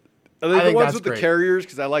great. Are they the ones with the carriers?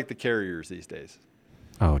 Because I like the carriers these days.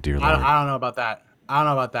 Oh dear Lord. I don't know about that.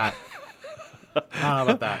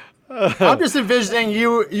 I'm just envisioning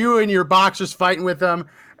you and your boxers fighting with them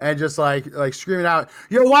and just like screaming out,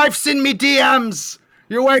 "Your wife send me DMs!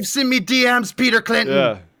 Your wife send me DMs, Peter Clinton!"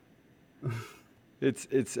 Yeah.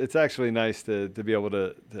 It's actually nice to be able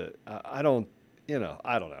to I don't know.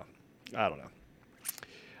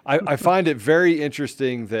 I find it very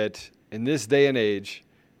interesting that in this day and age,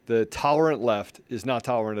 the tolerant left is not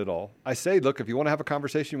tolerant at all. I say, look, if you want to have a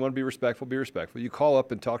conversation, you want to be respectful, be respectful. You call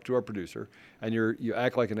up and talk to our producer, and you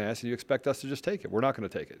act like an ass, and you expect us to just take it. We're not going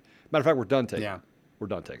to take it. Matter of fact, we're done taking it. We're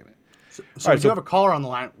done taking it. So we do have a caller on the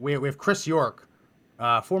line. We have Chris York,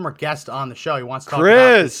 former guest on the show. He wants to talk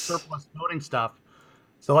about the surplus voting stuff.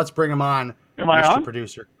 So let's bring him on. Am I on?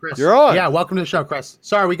 Producer Chris. You're on. Yeah, welcome to the show, Chris.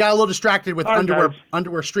 Sorry, we got a little distracted with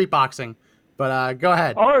underwear street boxing, but go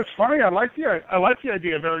ahead. Oh, it's funny. I like the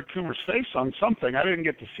idea of Eric Coomer's face on something. I didn't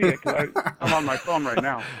get to see it because I'm on my phone right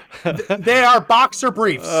now. They are boxer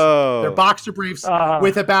briefs. Oh. They're boxer briefs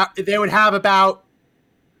with they would have about,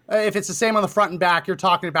 if it's the same on the front and back, you're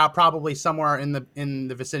talking about probably somewhere in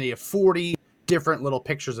the vicinity of 40 different little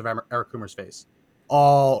pictures of Eric Coomer's face,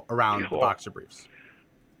 all around the boxer briefs.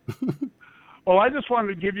 Well, I just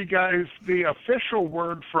wanted to give you guys the official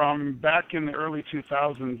word from back in the early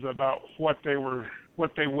 2000s about what they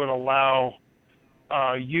would allow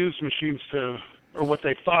used machines to, or what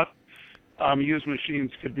they thought used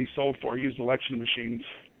machines could be sold for, used election machines.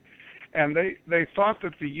 And they thought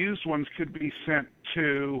that the used ones could be sent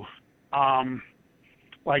to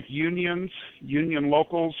like union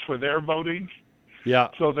locals for their voting. Yeah.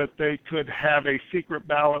 So that they could have a secret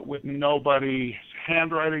ballot with nobody's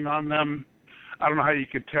handwriting on them. I don't know how you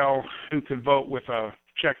could tell who could vote with a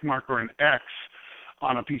check mark or an X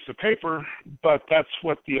on a piece of paper, but that's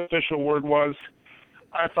what the official word was.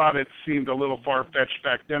 I thought it seemed a little far-fetched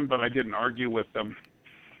back then, but I didn't argue with them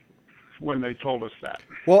when they told us that.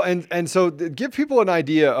 Well, and so give people an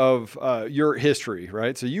idea of your history,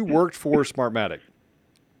 right? So you worked for Smartmatic,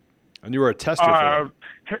 and you were a tester for them.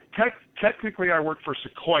 Technically, I worked for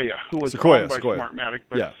Sequoia, who was owned by Sequoia. Smartmatic,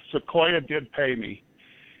 but Sequoia did pay me.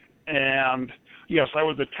 And yes, I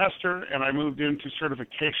was a tester, and I moved into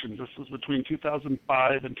certifications. This was between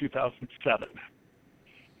 2005 and 2007.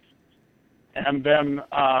 And then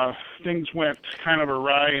things went kind of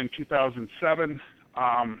awry in 2007.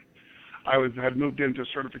 I had moved into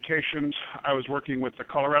certifications. I was working with the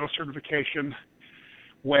Colorado certification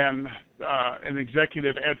when an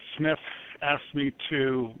executive, Ed Smith, asked me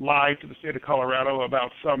to lie to the state of Colorado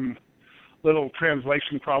about some little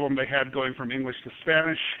translation problem they had going from English to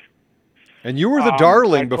Spanish. And you were the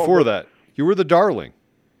darling before that. You were the darling.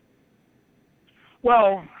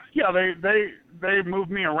 Well, yeah, they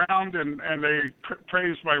moved me around and they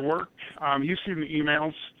praised my work. You've seen the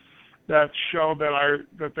emails that show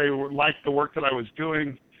that they liked the work that I was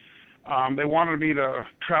doing. They wanted me to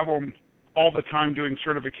travel all the time doing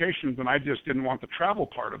certifications, and I just didn't want the travel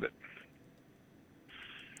part of it.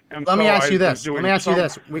 And Let me ask you this.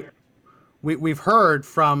 We've heard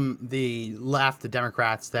from the left, the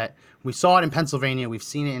Democrats, that we saw it in Pennsylvania. We've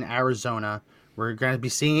seen it in Arizona. We're going to be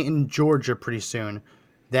seeing it in Georgia pretty soon,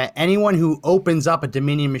 that anyone who opens up a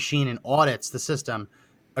Dominion machine and audits the system,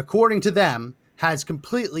 according to them, has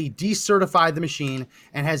completely decertified the machine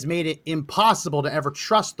and has made it impossible to ever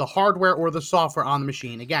trust the hardware or the software on the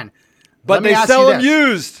machine. Again, but they sell them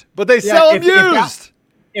used.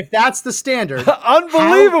 If that's the standard,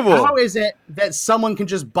 unbelievable. How is it that someone can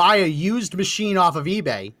just buy a used machine off of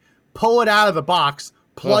eBay, pull it out of the box,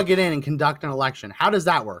 plug it in, and conduct an election? How does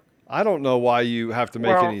that work? I don't know why you have to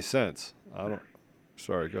make any sense.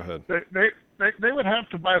 Sorry, go ahead. They would have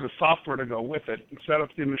to buy the software to go with it and set up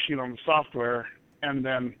the machine on the software and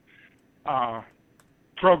then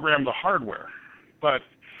program the hardware. But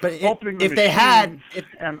if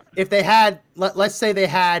they had, let's say they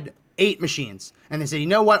had 8 machines and they said, you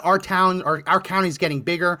know what, our county's getting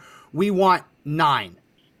bigger, we want 9,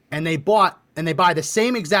 and they buy the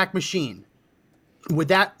same exact machine, would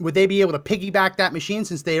they be able to piggyback that machine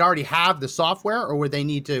since they already have the software, or would they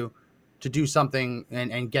need to do something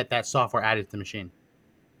and get that software added to the machine?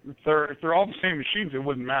 If they're all the same machines, it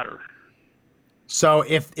wouldn't matter. So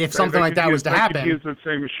if something like that was to happen, use the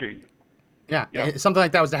same machine. Yeah, if something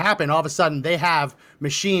like that was to happen, all of a sudden they have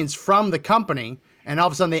machines from the company, and all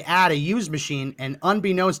of a sudden they add a used machine, and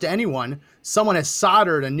unbeknownst to anyone, someone has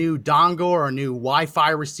soldered a new dongle or a new Wi-Fi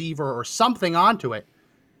receiver or something onto it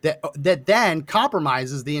that then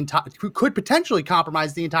compromises could potentially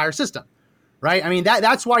compromise the entire system, right? I mean,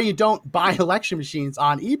 that's why you don't buy election machines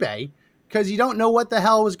on eBay, because you don't know what the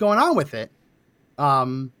hell was going on with it.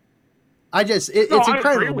 It's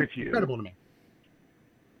incredible to me.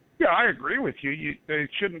 Yeah, I agree with you. They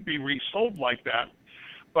shouldn't be resold like that.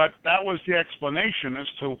 But that was the explanation as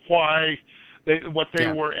to why what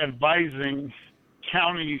they were advising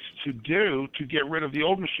counties to do to get rid of the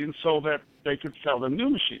old machines so that they could sell them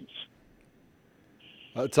new machines.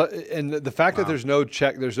 And the fact that there's no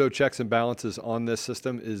checks and balances on this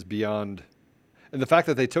system is beyond. And the fact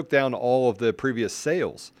that they took down all of the previous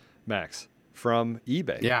sales, Max, from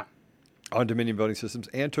eBay on Dominion voting systems,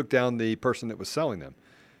 and took down the person that was selling them,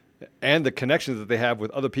 and the connections that they have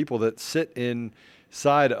with other people that sit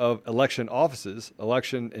inside of election offices,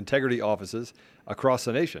 election integrity offices across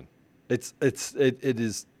the nation. It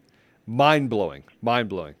is mind-blowing.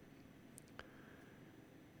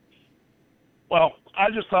 Well,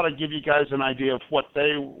 I just thought I'd give you guys an idea of what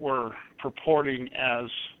they were purporting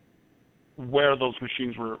as where those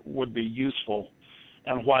machines would be useful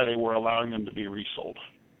and why they were allowing them to be resold.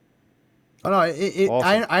 Oh, no,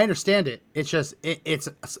 awesome. I understand it. It's just it's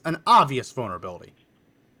an obvious vulnerability,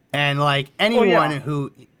 and like anyone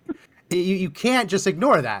who you can't just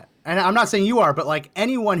ignore that. And I'm not saying you are, but like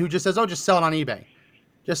anyone who just says, "Oh, just sell it on eBay,"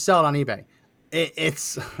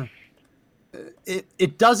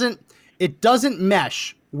 It doesn't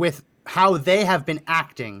mesh with how they have been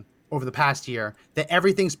acting over the past year. That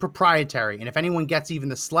everything's proprietary, and if anyone gets even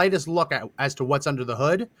the slightest look as to what's under the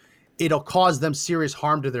hood, it'll cause them serious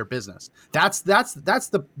harm to their business. That's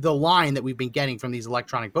the line that we've been getting from these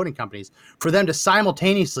electronic voting companies, for them to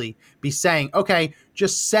simultaneously be saying, okay,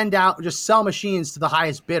 just sell machines to the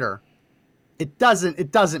highest bidder. It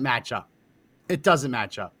doesn't match up.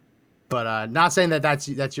 But not saying that's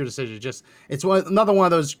your decision. Just it's another one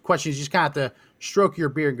of those questions you just kind of have to stroke your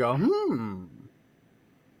beard and go,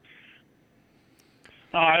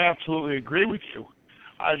 I absolutely agree with you.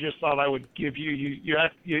 I just thought I would give you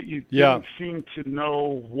didn't seem to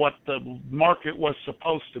know what the market was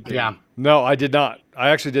supposed to be. Yeah. No, I did not. I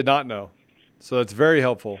actually did not know. So it's very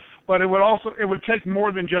helpful. But it would take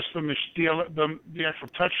more than just the actual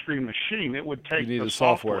touchscreen machine. It would take the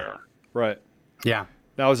software. Right. Yeah.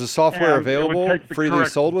 Now, is the software available, freely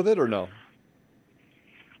sold with it, or no?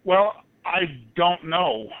 Well, I don't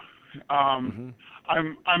know. I'm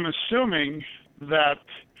assuming that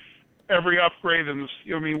every upgrade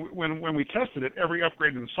when we tested it, every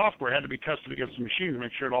upgrade in the software had to be tested against the machine to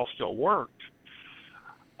make sure it all still worked.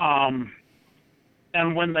 And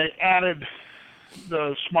when they added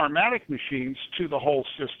the Smartmatic machines to the whole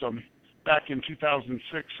system back in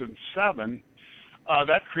 2006 and 2007,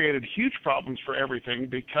 that created huge problems for everything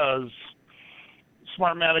because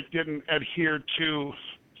Smartmatic didn't adhere to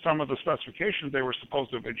some of the specifications they were supposed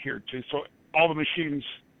to have adhered to. So all the machines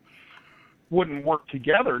wouldn't work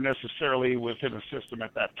together necessarily within a system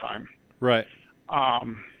at that time. Right.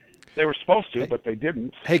 They were supposed to, but they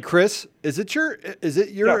didn't. Hey, Chris, is it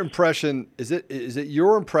your impression? Is it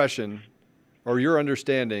your impression or your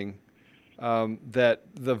understanding that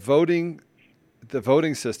the voting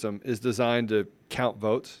system is designed to count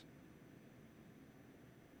votes?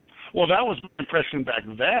 Well, that was my impression back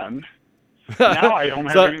then. Now I don't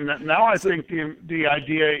have any. Now I think the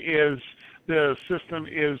idea is the system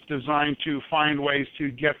is designed to find ways to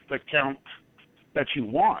get the count that you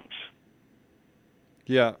want.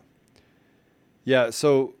 Yeah. Yeah.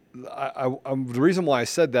 So the reason why I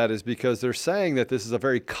said that is because they're saying that this is a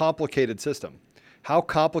very complicated system. How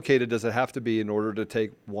complicated does it have to be in order to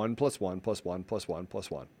take 1 + 1 + 1 + 1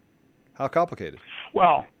 + 1? How complicated?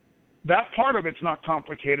 Well, that part of it's not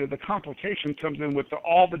complicated. The complication comes in with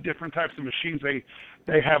all the different types of machines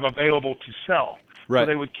they have available to sell. Right. So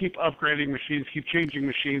they would keep upgrading machines, keep changing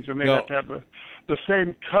machines, and they have to have the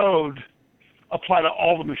same code apply to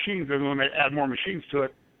all the machines. And when they add more machines to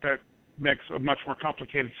it, that makes a much more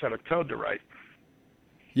complicated set of code to write.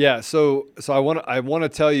 Yeah. So I want to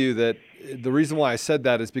tell you that the reason why I said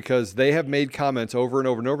that is because they have made comments over and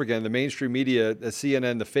over and over again. The mainstream media, the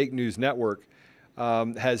CNN, the fake news network,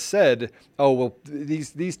 has said, "Oh well,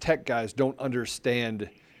 these tech guys don't understand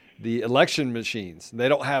the election machines. They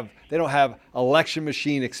don't have election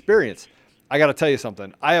machine experience." I got to tell you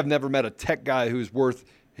something. I have never met a tech guy who's worth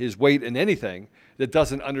his weight in anything that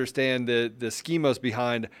doesn't understand the schemas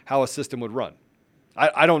behind how a system would run.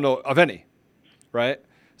 I don't know of any, right?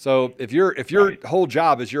 So if your whole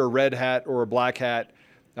job is you're a red hat or a black hat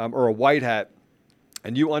or a white hat,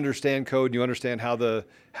 and you understand code, and you understand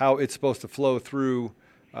how it's supposed to flow through,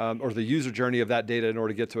 or the user journey of that data in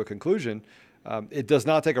order to get to a conclusion, it does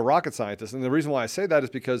not take a rocket scientist. And the reason why I say that is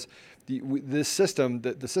because this system,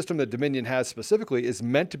 the system that Dominion has specifically, is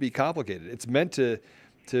meant to be complicated. It's meant to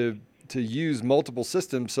use multiple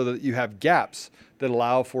systems so that you have gaps that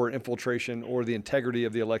allow for infiltration or the integrity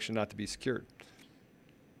of the election not to be secured.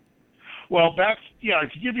 Well, to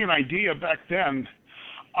give you an idea, back then,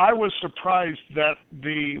 I was surprised that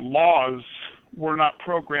the laws were not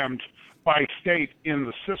programmed by state in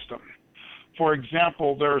the system. For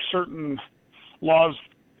example, there are certain laws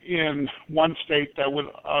in one state that would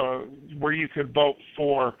where you could vote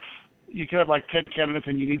for, you could have like 10 candidates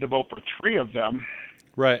and you need to vote for 3 of them.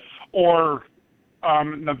 Right. Or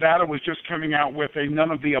Nevada was just coming out with a none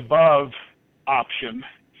of the above option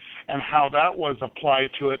and how that was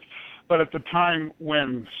applied to it. But at the time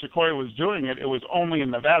when Sequoia was doing it, it was only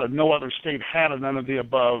in Nevada. No other state had a none of the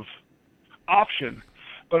above option.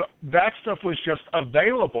 But that stuff was just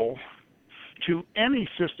available to any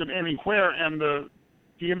system anywhere, and the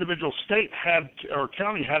individual state or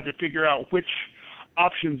county had to figure out which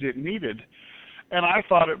options it needed. And I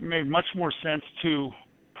thought it made much more sense to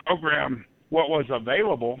program what was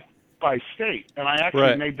available by state. And I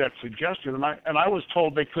actually made that suggestion, and I was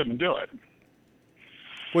told they couldn't do it.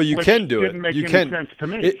 Well, you can do it. Didn't make you any can. sense to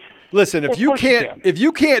me. Listen, if you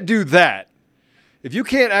can't do that, if you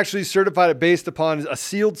can't actually certify it based upon a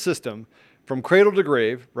sealed system from cradle to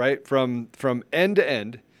grave, right, from end to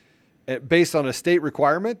end, based on a state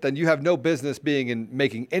requirement, then you have no business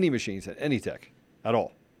making any machines at any tech at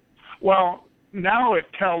all. Well, now it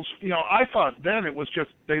tells, I thought then it was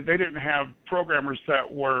just they didn't have programmers that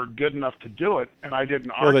were good enough to do it, and I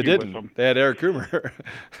didn't argue with them. Well, they had Eric Coomer.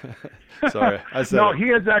 Sorry, I said no, he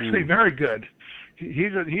is actually very good.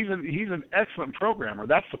 He's an excellent programmer.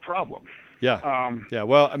 That's the problem. Yeah. Yeah.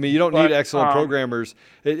 Well, I mean, you don't need excellent programmers.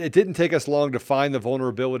 It didn't take us long to find the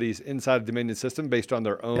vulnerabilities inside the Dominion system based on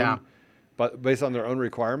their own, based on their own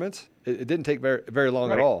requirements. It didn't take very, very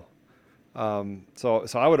long at all. So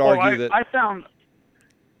I would argue that I found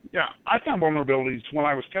vulnerabilities when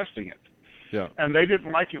I was testing it. Yeah. And they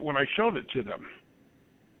didn't like it when I showed it to them.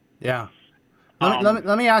 Yeah.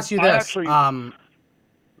 Let me ask you this.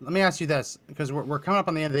 Let me ask you this, because we're coming up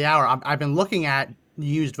on the end of the hour. I've been looking at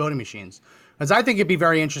used voting machines, because I think it'd be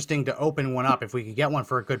very interesting to open one up if we could get one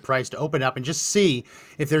for a good price, to open up and just see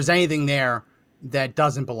if there's anything there that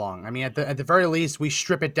doesn't belong. I mean, at the very least, we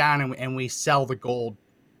strip it down and we sell the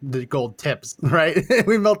gold tips, right?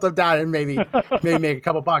 We melt them down and maybe make a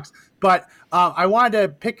couple bucks. But I wanted to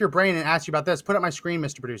pick your brain and ask you about this. Put up my screen,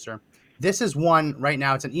 Mr. Producer. This is one right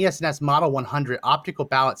now. It's an ES&S Model 100 optical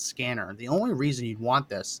ballot scanner. The only reason you'd want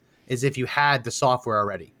this is if you had the software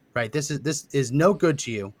already, right? This is no good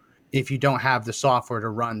to you if you don't have the software to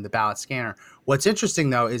run the ballot scanner. What's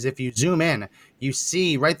interesting, though, is if you zoom in, you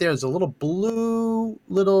see right there's a little blue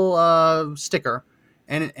sticker.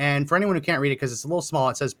 And for anyone who can't read it because it's a little small,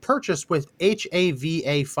 it says purchase with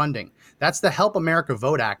HAVA funding. That's the Help America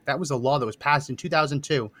Vote Act. That was a law that was passed in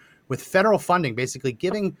 2002 with federal funding, basically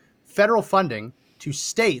giving federal funding to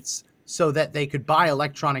states so that they could buy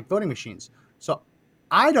electronic voting machines. So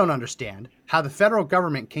I don't understand how the federal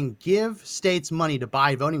government can give states money to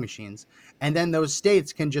buy voting machines, and then those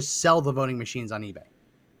states can just sell the voting machines on eBay.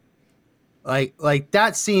 Like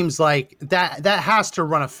that seems like that has to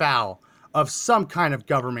run afoul of some kind of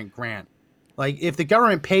government grant. Like if the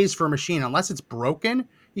government pays for a machine, unless it's broken,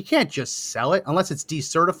 you can't just sell it. Unless it's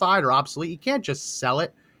decertified or obsolete, you can't just sell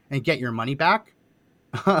it and get your money back.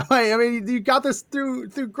 I mean, you got this through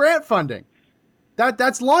grant funding.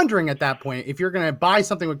 That's laundering at that point. If you're going to buy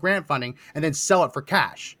something with grant funding and then sell it for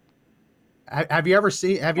cash, have you ever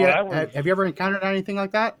encountered anything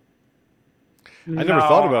like that? I never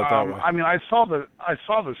thought about that way. I mean, I saw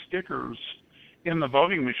the stickers in the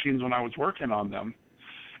voting machines when I was working on them,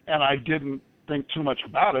 and I didn't think too much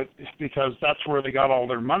about it because that's where they got all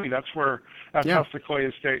their money. That's how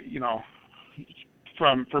Sequoia State,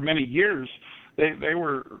 for many years, they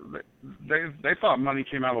thought money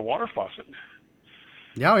came out of the water faucet.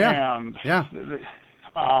 Yeah, yeah, and yeah.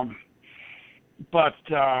 But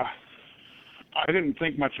I didn't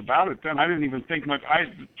think much about it then. I didn't even think much. I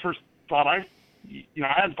first thought I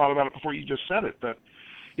hadn't thought about it before you just said it, but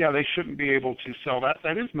yeah, they shouldn't be able to sell that.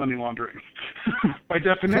 That is money laundering by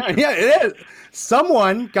definition. Yeah, it is.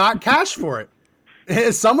 Someone got cash for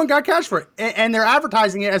it. Someone got cash for it, and they're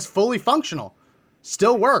advertising it as fully functional.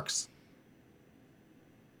 Still works.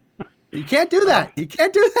 You can't do that. You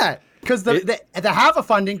can't do that because the half of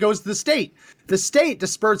funding goes to the state. The state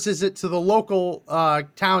disperses it to the local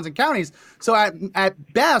towns and counties. So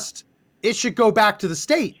at best, it should go back to the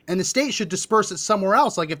state, and the state should disperse it somewhere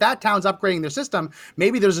else. Like if that town's upgrading their system,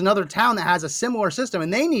 maybe there's another town that has a similar system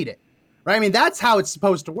and they need it, right? I mean, that's how it's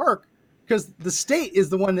supposed to work because the state is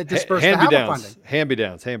the one that disperses the half of funding.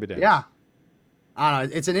 Hand-me-downs. Yeah. I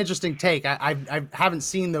don't know. It's an interesting take. I haven't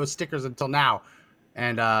seen those stickers until now,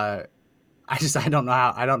 and I don't know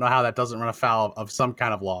how that doesn't run afoul of some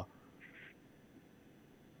kind of law.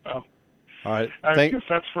 Well, all right. I guess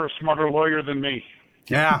that's for a smarter lawyer than me.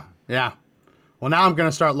 Yeah. Yeah. Well, now I'm going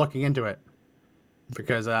to start looking into it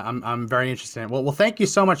because I'm very interested in it. Well, thank you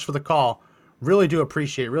so much for the call. Really do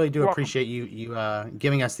appreciate you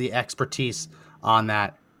giving us the expertise on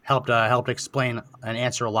that. Helped explain and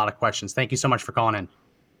answer a lot of questions. Thank you so much for calling in.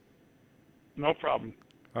 No problem.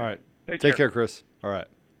 All right. Take care, Chris. All right.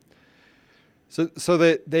 So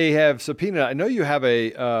they have subpoenaed. I know you have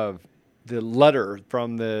the letter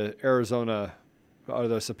from the Arizona, or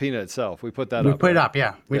the subpoena itself. We put that up. We put it up,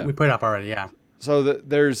 yeah. We put it up already, yeah. So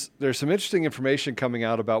there's some interesting information coming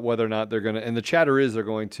out about whether or not they're going to, and the chatter is they're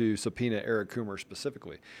going to subpoena Eric Coomer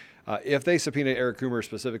specifically. If they subpoena Eric Coomer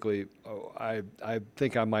specifically, I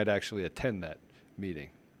think I might actually attend that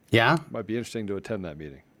meeting. Yeah? Might be interesting to attend that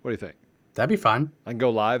meeting. What do you think? That'd be fun. I can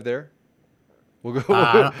go live there. We'll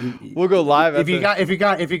go live. If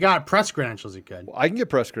you got press credentials, you could. Well, I can get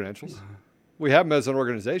press credentials. We have them as an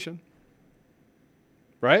organization,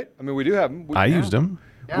 right? I mean, we do have them. I used them.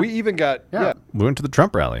 Yeah. We even got We went to the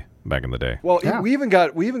Trump rally back in the day. Well, we even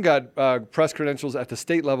got press credentials at the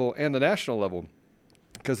state level and the national level,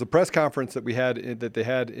 because the press conference that they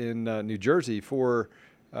had in New Jersey for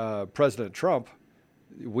President Trump,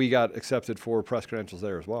 we got accepted for press credentials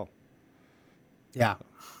there as well. Yeah.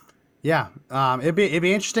 Yeah, it'd be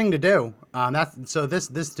interesting to do.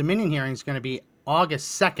 This Dominion hearing is going to be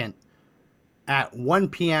August 2nd at 1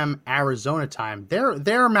 p.m. Arizona time.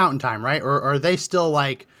 They're Mountain time, right? Or are they still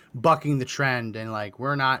like bucking the trend and like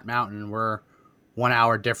we're not Mountain, we're 1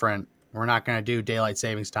 hour different. We're not going to do daylight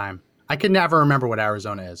savings time. I can never remember what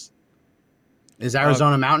Arizona is. Is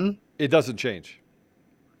Arizona Mountain? It doesn't change.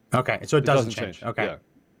 Okay, so it doesn't change. Okay, yeah.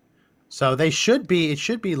 So it should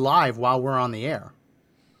be live while we're on the air.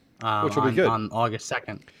 Which will be good on August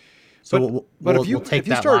 2nd. So we'll take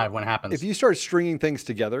that live when it happens. If you start stringing things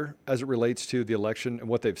together as it relates to the election and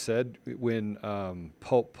what they've said, when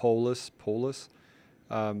Polis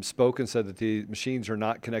spoke and said that the machines are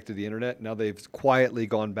not connected to the internet, now they've quietly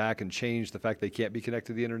gone back and changed the fact they can't be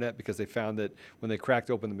connected to the internet because they found that when they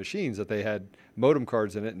cracked open the machines that they had modem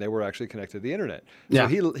cards in it and they were actually connected to the internet. So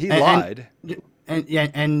he lied.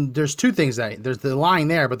 And there's two things there's the lying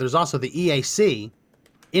there, but there's also the EAC.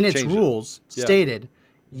 In its rules stated,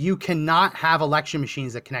 you cannot have election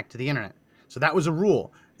machines that connect to the internet. So that was a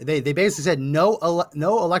rule. They basically said no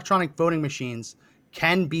electronic voting machines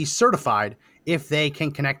can be certified if they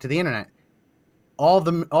can connect to the internet. All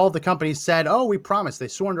the companies said, "Oh, we promise." They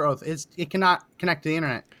swore under oath it cannot connect to the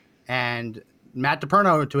internet. And Matt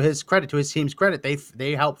DePerno, to his team's credit,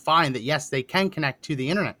 they helped find that yes, they can connect to the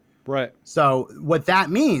internet. Right. So what that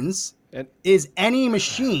means is any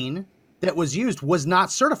machine that was used was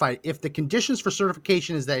not certified. If the conditions for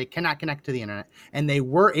certification is that it cannot connect to the internet, and they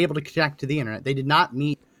were able to connect to the internet, they did not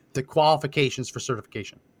meet the qualifications for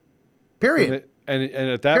certification. Period. And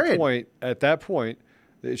at that point,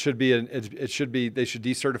 they should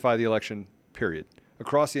decertify the election. Period.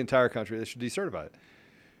 Across the entire country, they should decertify it.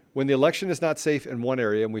 When the election is not safe in one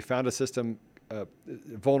area, and we found a system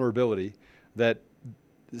vulnerability that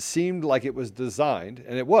seemed like it was designed,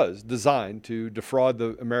 and it was designed to defraud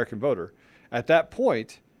the American voter, at that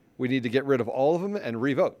point, we need to get rid of all of them and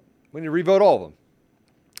revote. We need to revote all of them.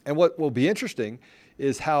 And what will be interesting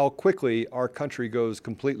is how quickly our country goes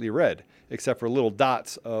completely red, except for little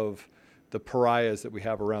dots of the pariahs that we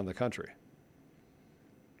have around the country.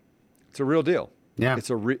 It's a real deal. Yeah. It's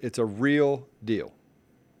a real deal.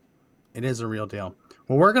 It is a real deal.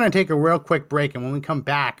 Well, we're going to take a real quick break, and when we come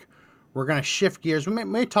back, we're going to shift gears. We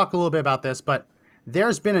may talk a little bit about this, but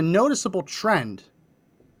there's been a noticeable trend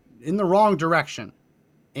in the wrong direction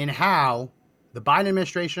in how the Biden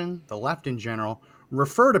administration, the left in general,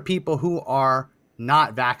 refer to people who are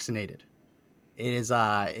not vaccinated. It is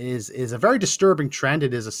a very disturbing trend.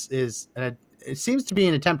 It seems to be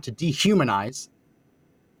an attempt to dehumanize.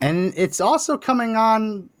 And it's also coming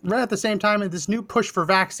on right at the same time as this new push for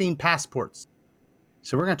vaccine passports.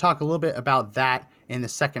 So we're going to talk a little bit about that in the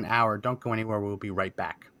second hour. Don't go anywhere. We'll be right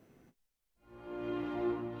back.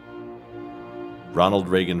 Ronald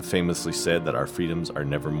Reagan famously said that our freedoms are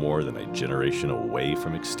never more than a generation away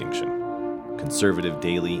from extinction. Conservative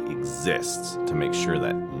Daily exists to make sure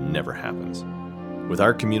that never happens. With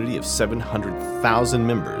our community of 700,000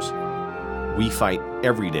 members, we fight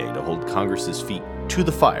every day to hold Congress's feet to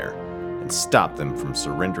the fire and stop them from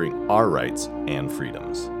surrendering our rights and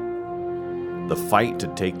freedoms. The fight to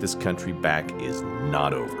take this country back is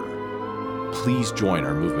not over. Please join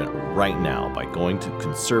our movement right now by going to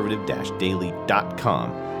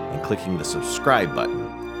conservative-daily.com and clicking the subscribe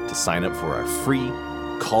button to sign up for our free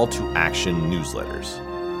call to action newsletters.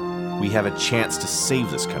 We have a chance to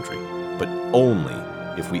save this country, but only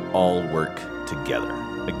if we all work together.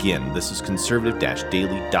 Again, this is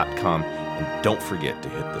conservative-daily.com, and don't forget to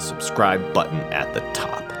hit the subscribe button at the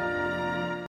top.